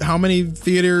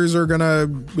theaters are gonna,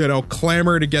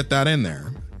 clamor to get that in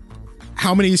there?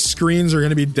 How many screens are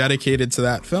going to be dedicated to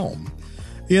that film?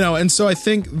 And so I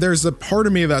think there's a part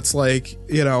of me that's like,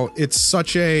 it's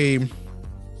such a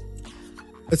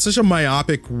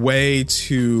myopic way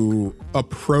to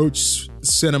approach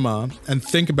cinema and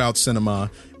think about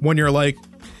cinema when you're like,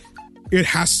 it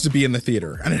has to be in the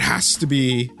theater and it has to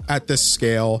be at this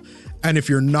scale. And if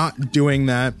you're not doing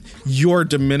that, you're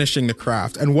diminishing the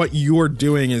craft. And what you're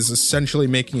doing is essentially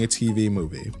making a TV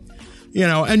movie,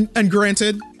 and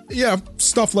granted, yeah,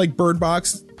 stuff like Bird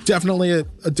Box, definitely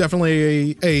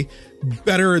a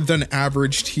better than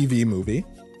average TV movie.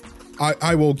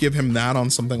 I will give him that on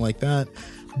something like that.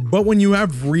 But when you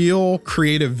have real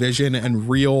creative vision and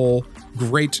real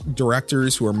great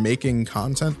directors who are making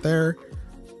content there,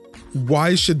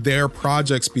 why should their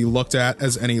projects be looked at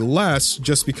as any less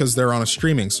just because they're on a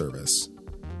streaming service?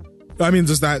 I mean,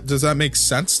 does that make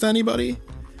sense to anybody?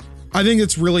 I think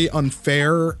it's really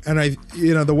unfair. And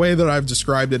the way that I've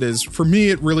described it is, for me,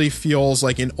 it really feels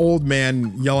like an old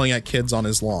man yelling at kids on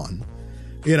his lawn,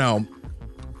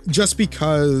 just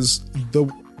because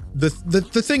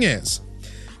the thing is,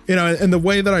 and the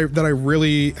way that I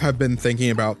really have been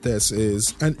thinking about this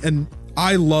is, and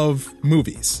I love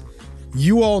movies.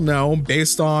 You all know,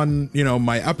 based on,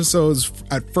 my episodes,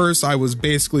 at first I was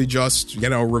basically just,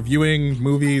 reviewing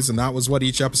movies, and that was what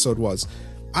each episode was.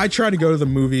 I try to go to the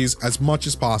movies as much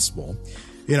as possible.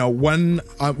 When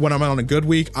I'm on a good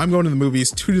week, I'm going to the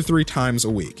movies 2 to 3 times a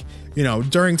week.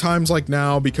 During times like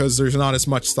now, because there's not as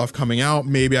much stuff coming out,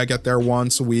 maybe I get there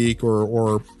once a week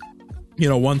or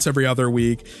once every other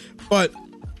week. But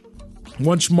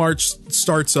once March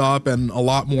starts up and a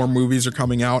lot more movies are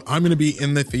coming out, I'm going to be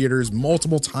in the theaters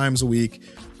multiple times a week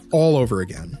all over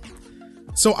again.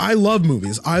 So I love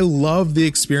movies. I love the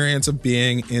experience of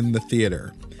being in the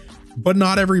theater. But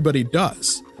not everybody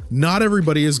does. Not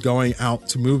everybody is going out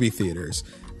to movie theaters.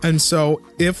 And so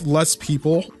if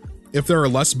there are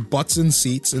less butts in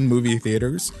seats in movie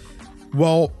theaters,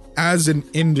 well, as an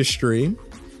industry,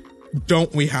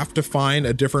 don't we have to find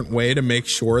a different way to make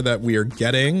sure that we are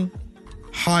getting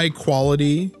high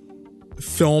quality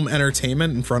film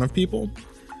entertainment in front of people?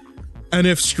 And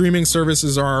if streaming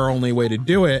services are our only way to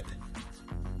do it,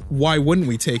 why wouldn't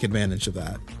we take advantage of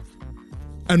that?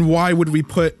 And why would we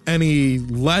put any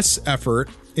less effort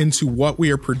into what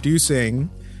we are producing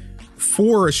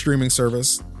for a streaming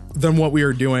service than what we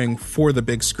are doing for the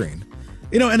big screen?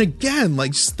 And again,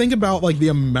 like, just think about like the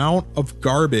amount of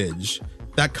garbage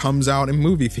that comes out in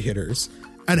movie theaters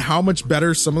and how much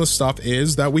better some of the stuff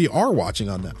is that we are watching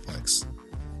on Netflix.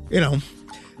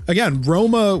 Again,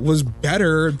 Roma was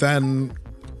better than,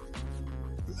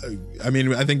 I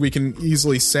think we can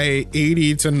easily say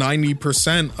 80 to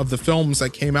 90% of the films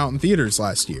that came out in theaters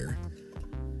last year.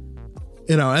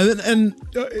 I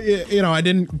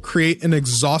didn't create an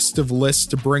exhaustive list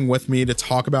to bring with me to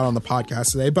talk about on the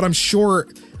podcast today, but I'm sure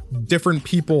different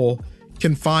people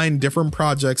can find different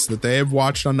projects that they have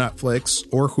watched on Netflix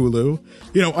or Hulu.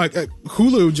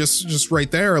 Hulu, just right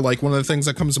there, like, one of the things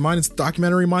that comes to mind is the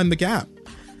documentary Mind the Gap.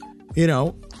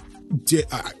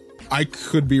 I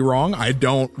could be wrong. I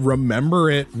don't remember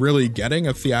it really getting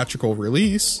a theatrical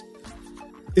release.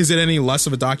 Is it any less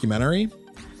of a documentary?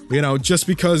 Just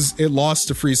because it lost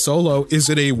to Free Solo, is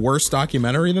it a worse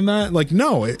documentary than that? Like,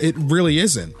 no, it really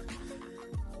isn't.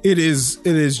 It is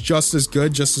just as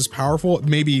good, just as powerful,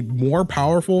 maybe more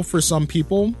powerful for some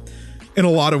people in a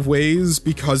lot of ways,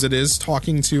 because it is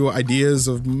talking to ideas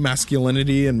of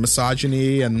masculinity and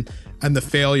misogyny and the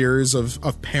failures of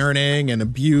parenting and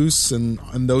abuse and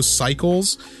those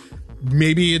cycles.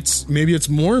 Maybe it's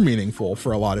more meaningful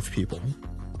for a lot of people,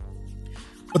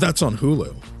 but that's on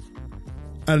Hulu.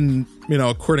 And,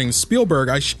 according to Spielberg,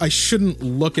 I shouldn't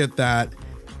look at that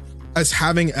as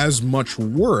having as much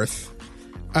worth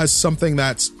as something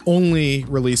that's only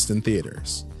released in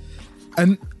theaters.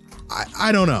 And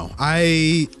I don't know.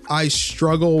 I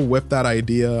struggle with that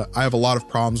idea. I have a lot of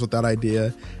problems with that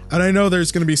idea. And I know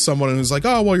there's going to be someone who's like,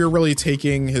 oh, well, you're really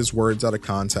taking his words out of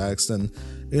context. And,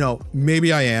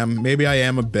 maybe I am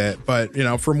a bit, but,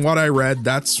 from what I read,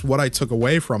 that's what I took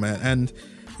away from it. And,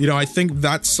 I think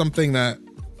that's something that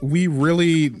we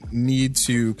really need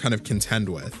to kind of contend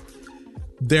with.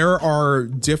 There are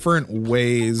different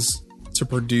ways to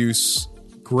produce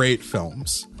great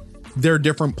films. There are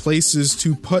different places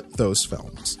to put those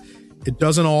films. It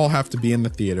doesn't all have to be in the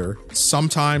theater.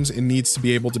 Sometimes it needs to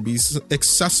be able to be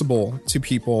accessible to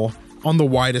people on the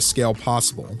widest scale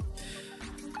possible.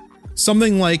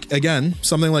 Something like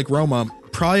Roma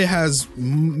probably has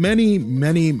many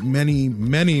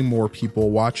more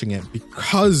people watching it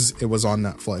because it was on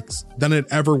Netflix than it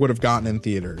ever would have gotten in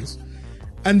theaters.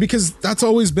 And because that's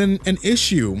always been an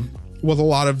issue with a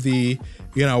lot of the,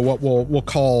 what we'll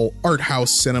call art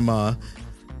house cinema.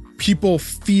 People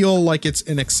feel like it's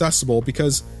inaccessible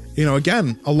because,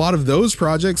 again, a lot of those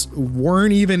projects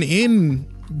weren't even in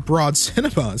broad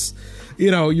cinemas.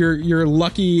 You're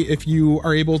lucky if you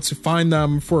are able to find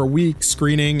them for a week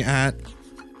screening at,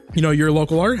 your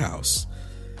local art house.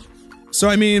 So,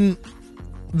 I mean,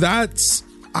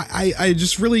 I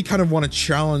just really kind of want to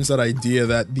challenge that idea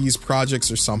that these projects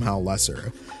are somehow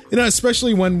lesser,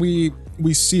 especially when we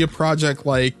see a project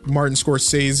like Martin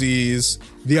Scorsese's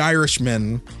The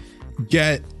Irishman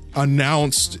get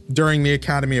announced during the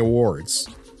Academy Awards.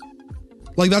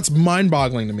 Like, that's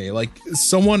mind-boggling to me. Like,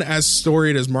 someone as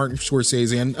storied as Martin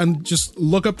Scorsese, and just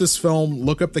look up this film,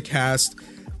 look up the cast,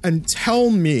 and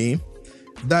tell me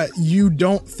that you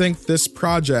don't think this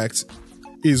project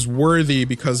is worthy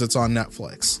because it's on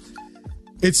Netflix.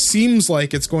 It seems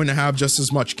like it's going to have just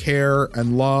as much care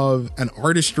and love and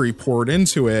artistry poured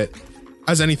into it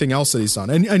as anything else that he's done.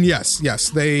 And yes,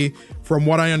 they, from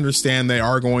what I understand, they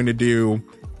are going to do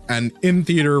an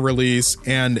in-theater release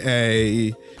and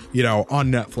a,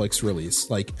 on Netflix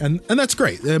release. Like, and that's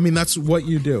great. I mean, that's what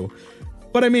you do.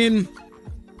 But I mean,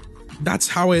 that's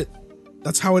how it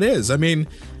is. I mean,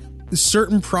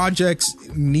 certain projects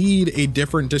need a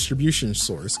different distribution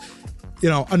source.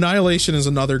 Annihilation is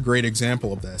another great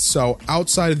example of this. So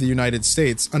outside of the United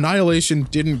States, Annihilation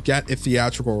didn't get a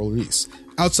theatrical release.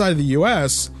 Outside of the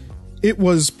US, it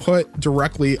was put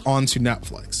directly onto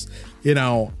Netflix.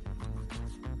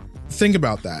 Think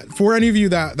about that. For any of you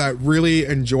that really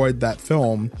enjoyed that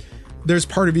film, there's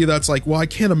part of you that's like, well, I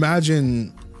can't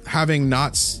imagine having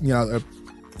not,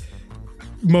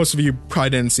 most of you probably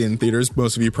didn't see it in theaters.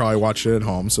 Most of you probably watched it at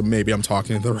home. So maybe I'm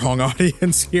talking to the wrong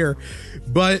audience here.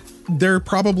 But there are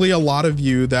probably a lot of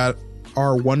you that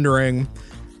are wondering,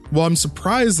 well, I'm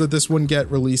surprised that this wouldn't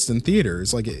get released in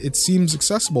theaters. Like, it seems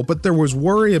accessible. But there was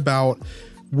worry about,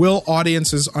 will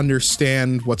audiences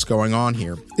understand what's going on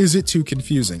here? Is it too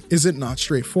confusing? Is it not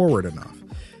straightforward enough?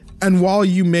 And while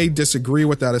you may disagree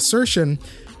with that assertion,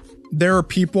 there are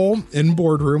people in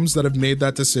boardrooms that have made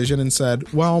that decision and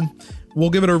said, well, we'll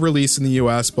give it a release in the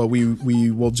US, but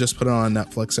we will just put it on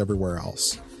Netflix everywhere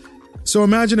else. So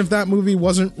imagine if that movie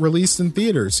wasn't released in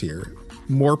theaters here.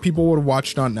 More people would have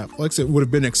watched it on Netflix. It would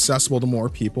have been accessible to more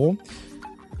people.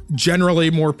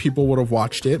 Generally, more people would have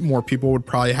watched it. More people would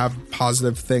probably have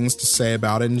positive things to say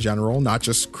about it in general, not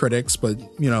just critics, but,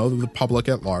 the public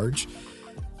at large.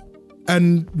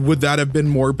 And would that have been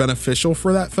more beneficial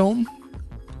for that film?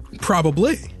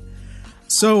 Probably.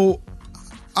 So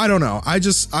I don't know.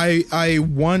 I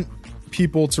want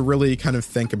people to really kind of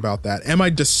think about that. Am I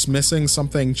dismissing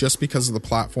something just because of the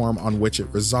platform on which it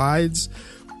resides?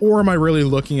 Or am I really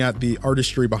looking at the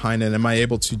artistry behind it? Am I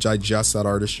able to digest that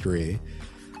artistry?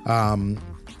 And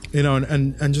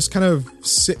just kind of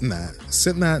sit in that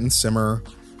and simmer.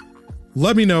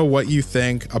 Let me know what you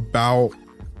think about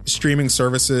streaming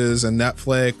services and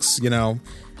Netflix.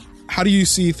 How do you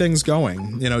see things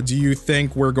going? Do you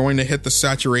think we're going to hit the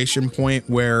saturation point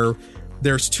where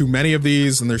there's too many of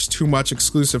these and there's too much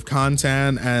exclusive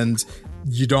content and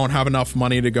you don't have enough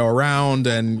money to go around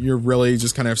and you're really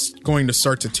just kind of going to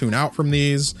start to tune out from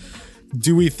these?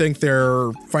 Do we think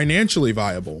they're financially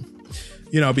viable?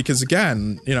 Because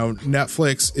again,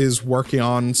 Netflix is working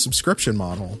on subscription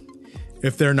model.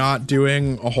 If they're not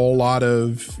doing a whole lot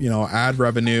of, ad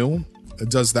revenue,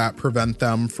 does that prevent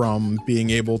them from being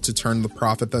able to turn the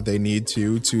profit that they need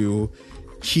to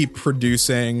keep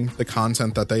producing the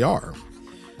content that they are?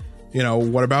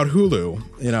 What about Hulu?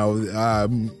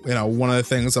 One of the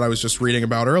things that I was just reading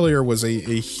about earlier was a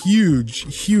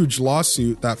huge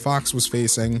lawsuit that Fox was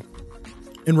facing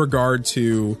in regard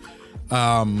to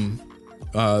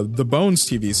the Bones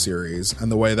TV series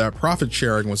and the way that profit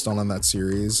sharing was done on that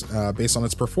series based on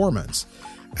its performance,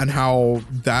 and how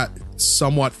that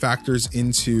somewhat factors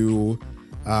into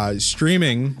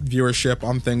streaming viewership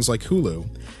on things like Hulu,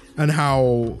 and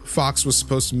how Fox was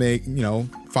supposed to make,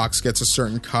 Fox gets a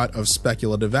certain cut of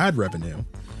speculative ad revenue.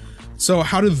 So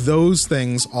how do those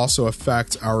things also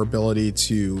affect our ability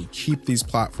to keep these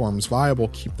platforms viable,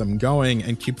 keep them going,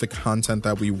 and keep the content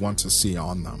that we want to see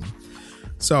on them?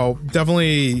 So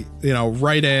definitely,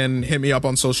 write in, hit me up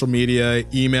on social media,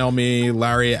 email me,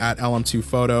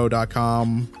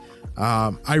 larry@lm2photo.com.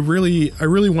 I really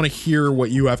want to hear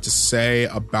what you have to say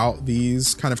about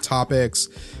these kind of topics.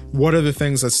 What are the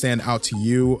things that stand out to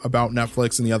you about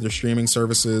Netflix and the other streaming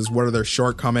services? What are their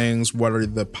shortcomings? What are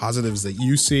the positives that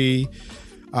you see?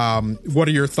 What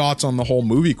are your thoughts on the whole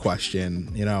movie question?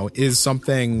 You know, is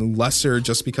something lesser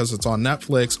just because it's on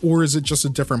Netflix, or is it just a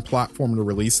different platform to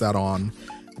release that on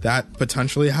that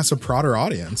potentially has a broader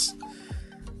audience?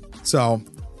 So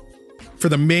for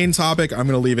the main topic, I'm going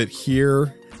to leave it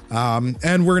here.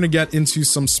 And we're going to get into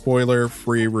some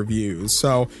spoiler-free reviews.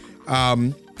 So,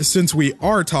 since we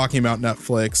are talking about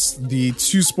Netflix, the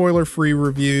 2 spoiler-free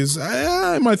reviews,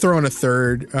 I might throw in a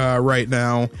third right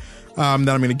now, that I'm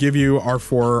going to give you are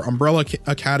for Umbrella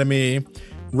Academy,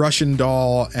 Russian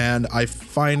Doll, and I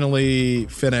finally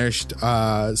finished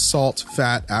Salt,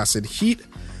 Fat, Acid, Heat.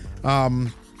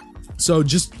 So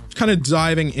just kind of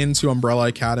diving into Umbrella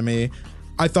Academy,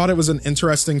 I thought it was an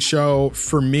interesting show.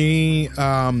 For me,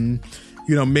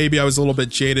 you know, maybe I was a little bit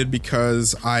jaded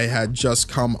because I had just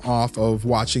come off of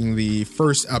watching the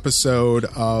first episode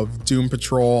of Doom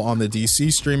Patrol on the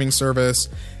DC streaming service,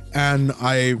 and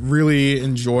I really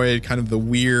enjoyed kind of the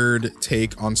weird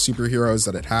take on superheroes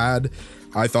that it had.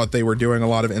 I thought they were doing a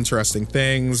lot of interesting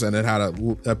things, and it had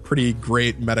a pretty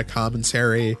great meta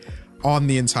commentary on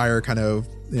the entire kind of,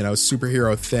 you know,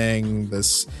 superhero thing,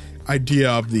 this idea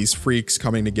of these freaks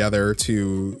coming together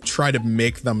to try to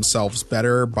make themselves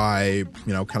better by,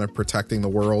 you know, kind of protecting the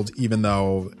world, even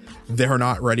though they're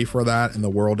not ready for that and the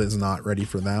world is not ready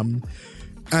for them.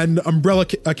 And Umbrella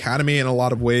Academy in a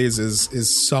lot of ways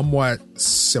is somewhat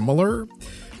similar,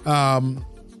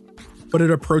 but it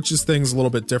approaches things a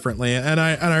little bit differently. And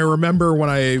I remember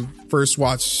when I first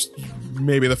watched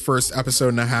maybe the first episode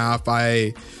and a half,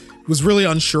 I was really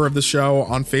unsure of the show.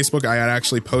 On Facebook, I had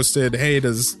actually posted, hey,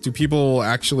 do people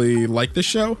actually like this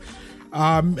show?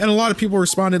 And a lot of people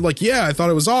responded like, yeah, I thought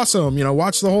it was awesome. You know,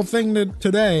 watch the whole thing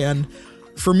today. And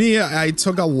for me, I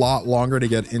took a lot longer to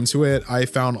get into it. I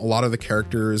found a lot of the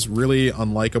characters really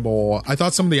unlikable. I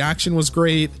thought some of the action was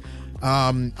great.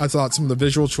 I thought some of the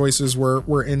visual choices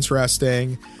were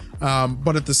interesting.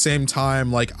 But at the same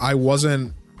time, like, I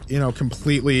wasn't, you know,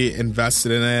 completely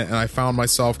invested in it, and I found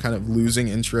myself kind of losing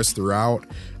interest throughout.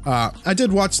 I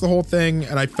did watch the whole thing,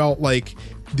 and I felt like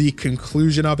the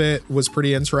conclusion of it was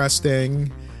pretty interesting.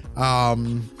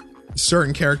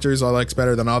 Certain characters I liked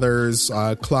better than others.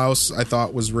 Klaus, I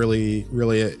thought was really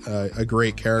a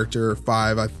great character.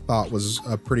 Five, I thought was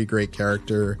a pretty great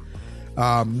character.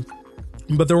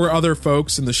 But there were other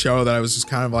folks in the show that I was just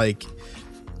kind of like,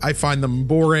 I find them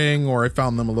boring, or I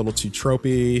found them a little too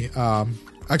tropey.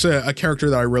 Actually, a character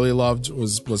that I really loved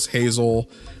was Hazel,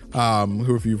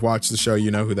 who, if you've watched the show,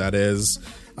 you know who that is.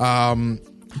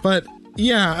 But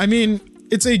yeah, I mean,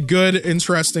 it's a good,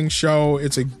 interesting show.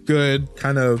 It's a good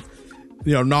kind of,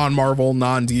 you know, non-Marvel,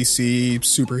 non-DC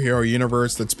superhero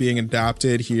universe that's being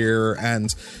adapted here.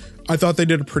 And I thought they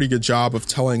did a pretty good job of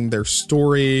telling their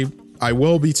story. I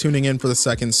will be tuning in for the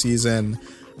second season.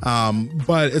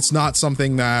 But it's not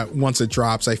something that once it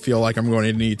drops, I feel like I'm going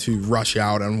to need to rush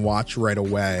out and watch right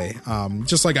away.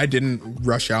 Just like I didn't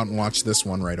rush out and watch this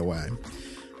one right away.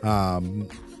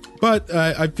 But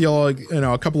I feel like, you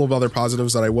know, a couple of other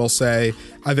positives that I will say.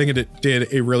 I think it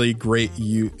did a really great,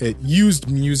 it used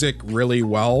music really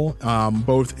well,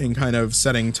 both in kind of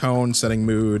setting tone, setting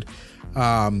mood,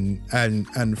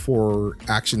 and for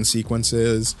action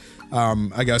sequences.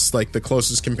 I guess like the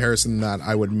closest comparison that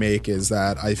I would make is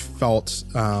that I felt,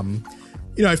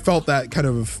 I felt that kind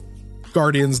of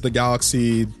Guardians of the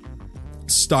Galaxy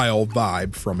style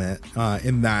vibe from it,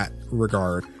 in that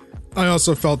regard. I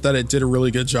also felt that it did a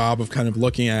really good job of kind of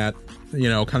looking at, you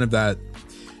know, kind of that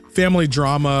family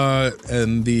drama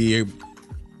and the,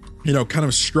 you know, kind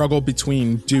of struggle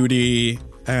between duty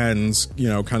and, you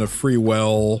know, kind of free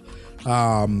will.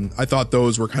 I thought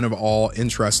those were kind of all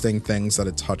interesting things that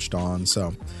it touched on.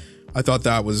 So I thought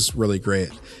that was really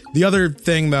great. The other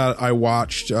thing that I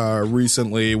watched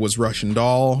recently was Russian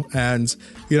Doll. And,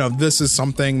 you know, this is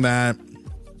something that,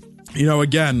 you know,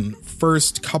 again,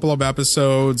 first couple of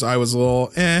episodes, I was a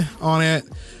little on it.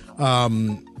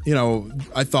 You know,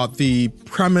 I thought the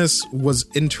premise was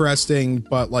interesting,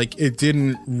 but like it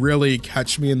didn't really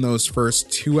catch me in those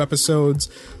first 2 episodes.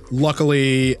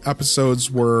 Luckily, episodes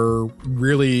were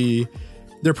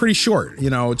they're pretty short, you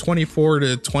know, 24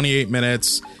 to 28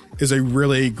 minutes is a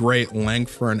really great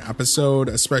length for an episode,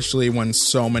 especially when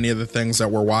so many of the things that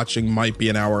we're watching might be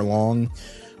an hour long.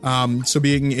 So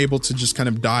being able to just kind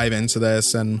of dive into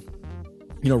this and,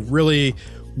 you know, really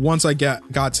once I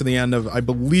got to the end of, I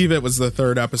believe it was the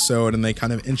 3rd episode, and they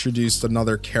kind of introduced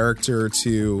another character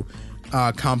to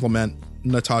complement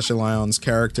Natasha Lyonne's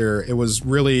character, it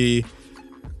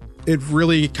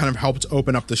really kind of helped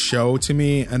open up the show to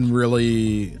me and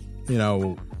really, you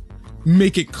know,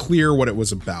 make it clear what it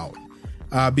was about.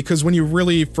 Because when you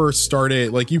really first start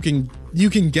it, like you can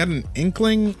get an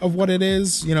inkling of what it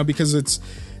is, you know, because it's,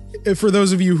 for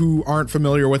those of you who aren't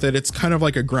familiar with it, it's kind of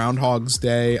like a Groundhog's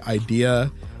Day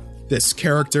idea. This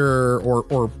character,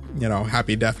 or you know,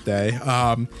 Happy Death Day,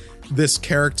 this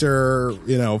character,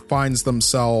 you know, finds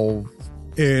themselves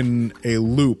in a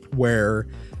loop where,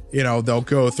 you know, they'll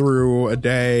go through a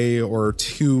day or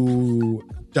two,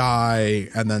 die,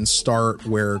 and then start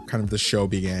where kind of the show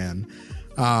began.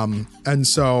 And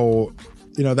so,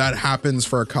 you know, that happens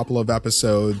for a couple of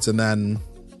episodes, and then,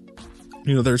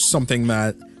 you know, there's something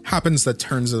that happens that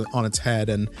turns it on its head.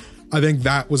 And I think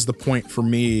that was the point for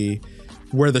me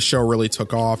where the show really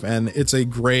took off. And it's a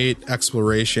great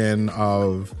exploration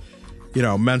of, you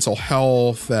know, mental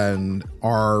health and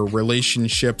our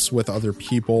relationships with other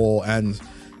people. And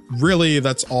really,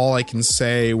 that's all I can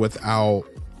say without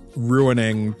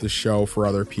ruining the show for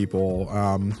other people.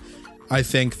 I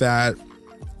think that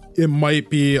it might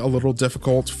be a little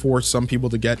difficult for some people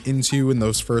to get into in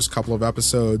those first couple of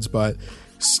episodes, but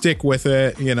stick with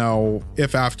it. You know,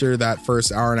 if after that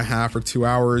first hour and a half or 2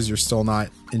 hours you're still not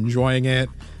enjoying it,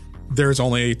 there's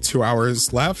only 2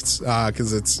 hours left,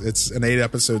 because it's an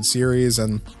 8-episode series.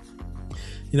 And,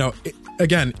 you know,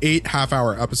 again, 8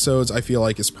 half-hour episodes I feel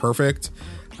like is perfect.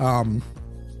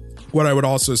 What I would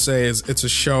also say is it's a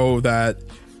show that,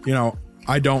 you know,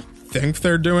 I don't think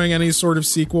they're doing any sort of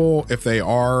sequel. If they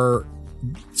are,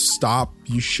 stop.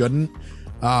 You shouldn't.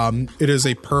 It is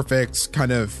a perfect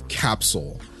kind of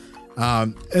capsule.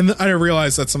 And I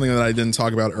realize that's something that I didn't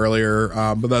talk about earlier,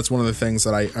 but that's one of the things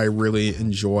that I really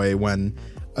enjoy, when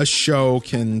a show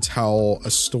can tell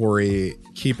a story,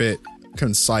 keep it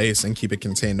concise, and keep it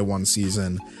contained to one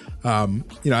season. You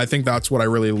know, I think that's what I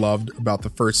really loved about the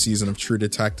first season of True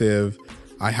Detective.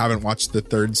 I haven't watched the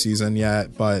 3rd season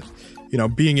yet, but, you know,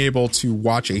 being able to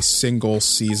watch a single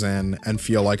season and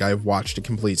feel like I've watched a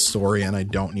complete story and I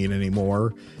don't need any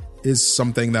more is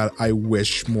something that I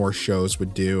wish more shows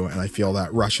would do. And I feel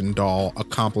that Russian Doll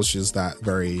accomplishes that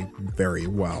very, very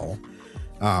well.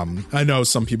 I know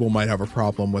some people might have a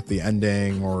problem with the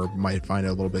ending or might find it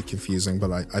a little bit confusing,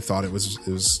 but I thought it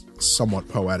was somewhat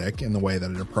poetic in the way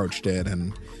that it approached it,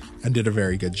 and did a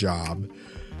very good job.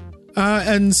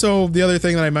 And so the other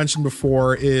thing that I mentioned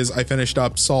before is I finished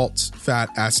up Salt, Fat,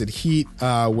 Acid, Heat,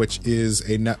 which is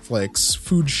a Netflix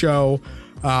food show.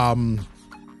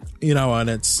 You know,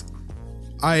 and it's,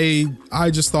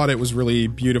 I just thought it was really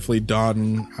beautifully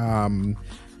done.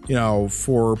 You know,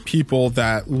 for people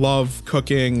that love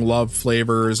cooking, love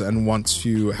flavors, and want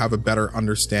to have a better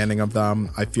understanding of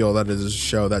them, I feel that it is a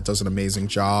show that does an amazing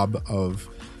job of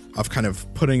kind of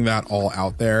putting that all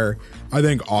out there. I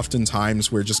think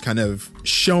oftentimes we're just kind of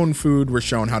shown food, we're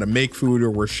shown how to make food,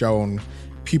 or we're shown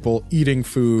people eating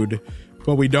food,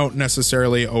 but we don't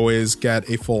necessarily always get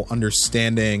a full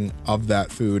understanding of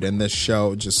that food. And this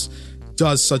show just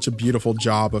does such a beautiful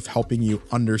job of helping you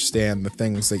understand the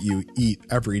things that you eat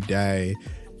every day,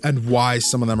 and why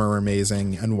some of them are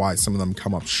amazing and why some of them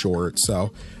come up short.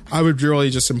 So I would really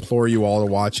just implore you all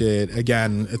to watch it.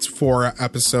 Again, it's 4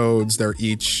 episodes. They're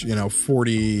each, you know,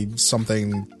 40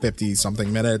 something, 50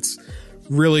 something minutes.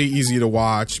 Really easy to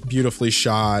watch, beautifully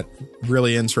shot,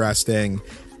 really interesting.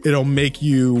 It'll make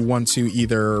you want to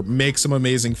either make some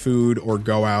amazing food or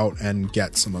go out and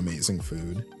get some amazing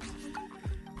food.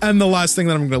 And the last thing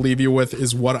that I'm going to leave you with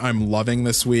is what I'm loving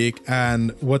this week. And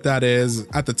what that is,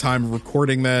 at the time of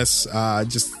recording this,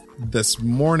 just this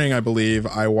morning, I believe,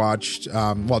 I watched,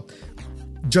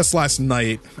 just last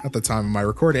night at the time of my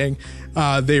recording,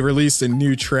 they released a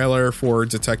new trailer for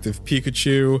Detective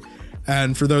Pikachu.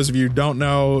 And for those of you who don't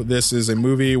know, this is a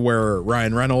movie where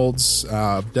Ryan Reynolds,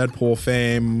 Deadpool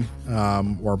fame,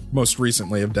 or most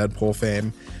recently of Deadpool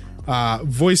fame,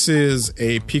 voices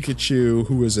a Pikachu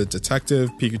who is a detective.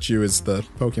 Pikachu is the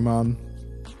Pokemon.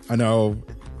 I know,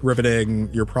 riveting.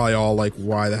 You're probably all like,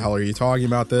 why the hell are you talking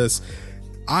about this?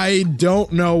 I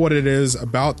don't know what it is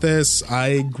about this.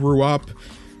 I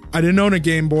didn't own a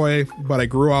Game Boy, but I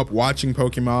grew up watching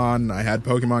Pokemon. I had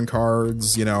Pokemon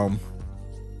cards, you know,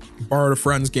 borrowed a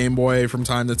friend's Game Boy from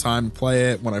time to time to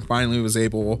play it. When I finally was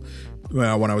able, when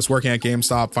I was working at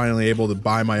GameStop, finally able to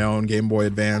buy my own Game Boy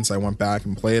Advance, I went back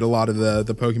and played a lot of the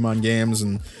Pokemon games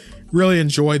and really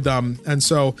enjoyed them. And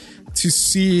so to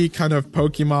see kind of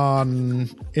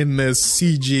Pokemon in this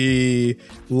CG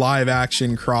live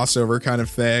action crossover kind of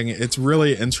thing, it's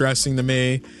really interesting to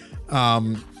me.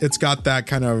 It's got that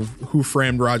kind of Who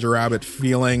Framed Roger Rabbit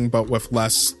feeling, but with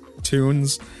less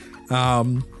tunes.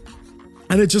 And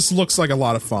it just looks like a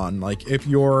lot of fun. Like, if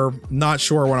you're not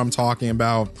sure what I'm talking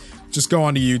about, just go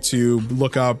onto YouTube,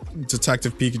 look up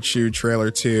Detective Pikachu Trailer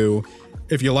 2.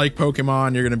 If you like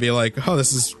Pokemon, you're going to be like, oh,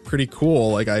 this is pretty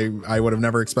cool. Like, I would have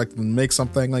never expected them to make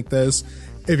something like this.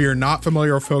 If you're not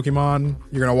familiar with Pokemon,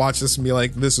 you're going to watch this and be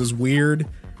like, this is weird.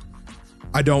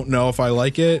 I don't know if I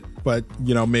like it, but,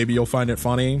 you know, maybe you'll find it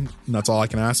funny. And that's all I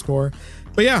can ask for.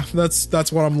 But yeah,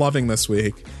 that's what I'm loving this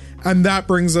week. And that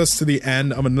brings us to the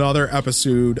end of another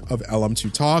episode of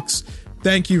LM2 Talks.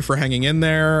 Thank you for hanging in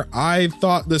there. I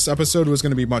thought this episode was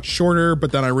going to be much shorter,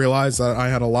 but then I realized that I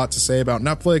had a lot to say about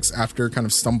Netflix after kind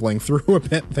of stumbling through a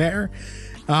bit there.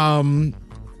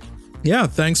 Yeah,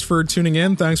 thanks for tuning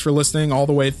in. Thanks for listening all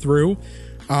the way through.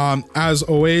 As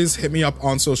always, hit me up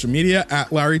on social media at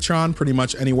LarryTron, pretty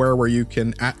much anywhere where you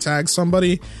can @tag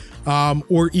somebody,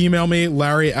 or email me,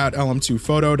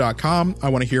 larry@lm2photo.com. I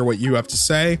want to hear what you have to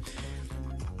say.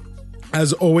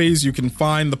 As always, you can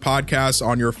find the podcast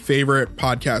on your favorite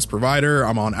podcast provider.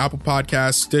 I'm on Apple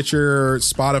Podcasts, Stitcher,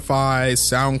 Spotify,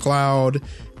 SoundCloud,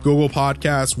 Google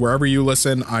Podcasts, wherever you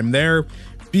listen, I'm there.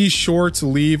 Be sure to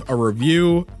leave a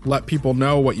review. Let people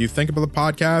know what you think about the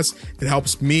podcast. It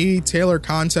helps me tailor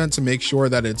content to make sure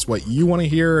that it's what you want to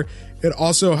hear. It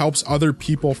also helps other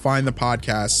people find the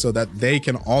podcast so that they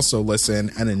can also listen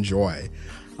and enjoy.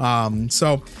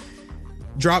 So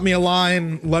drop me a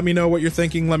line. Let me know what you're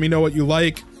thinking. Let me know what you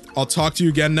like. I'll talk to you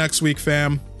again next week,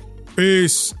 fam.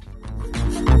 Peace.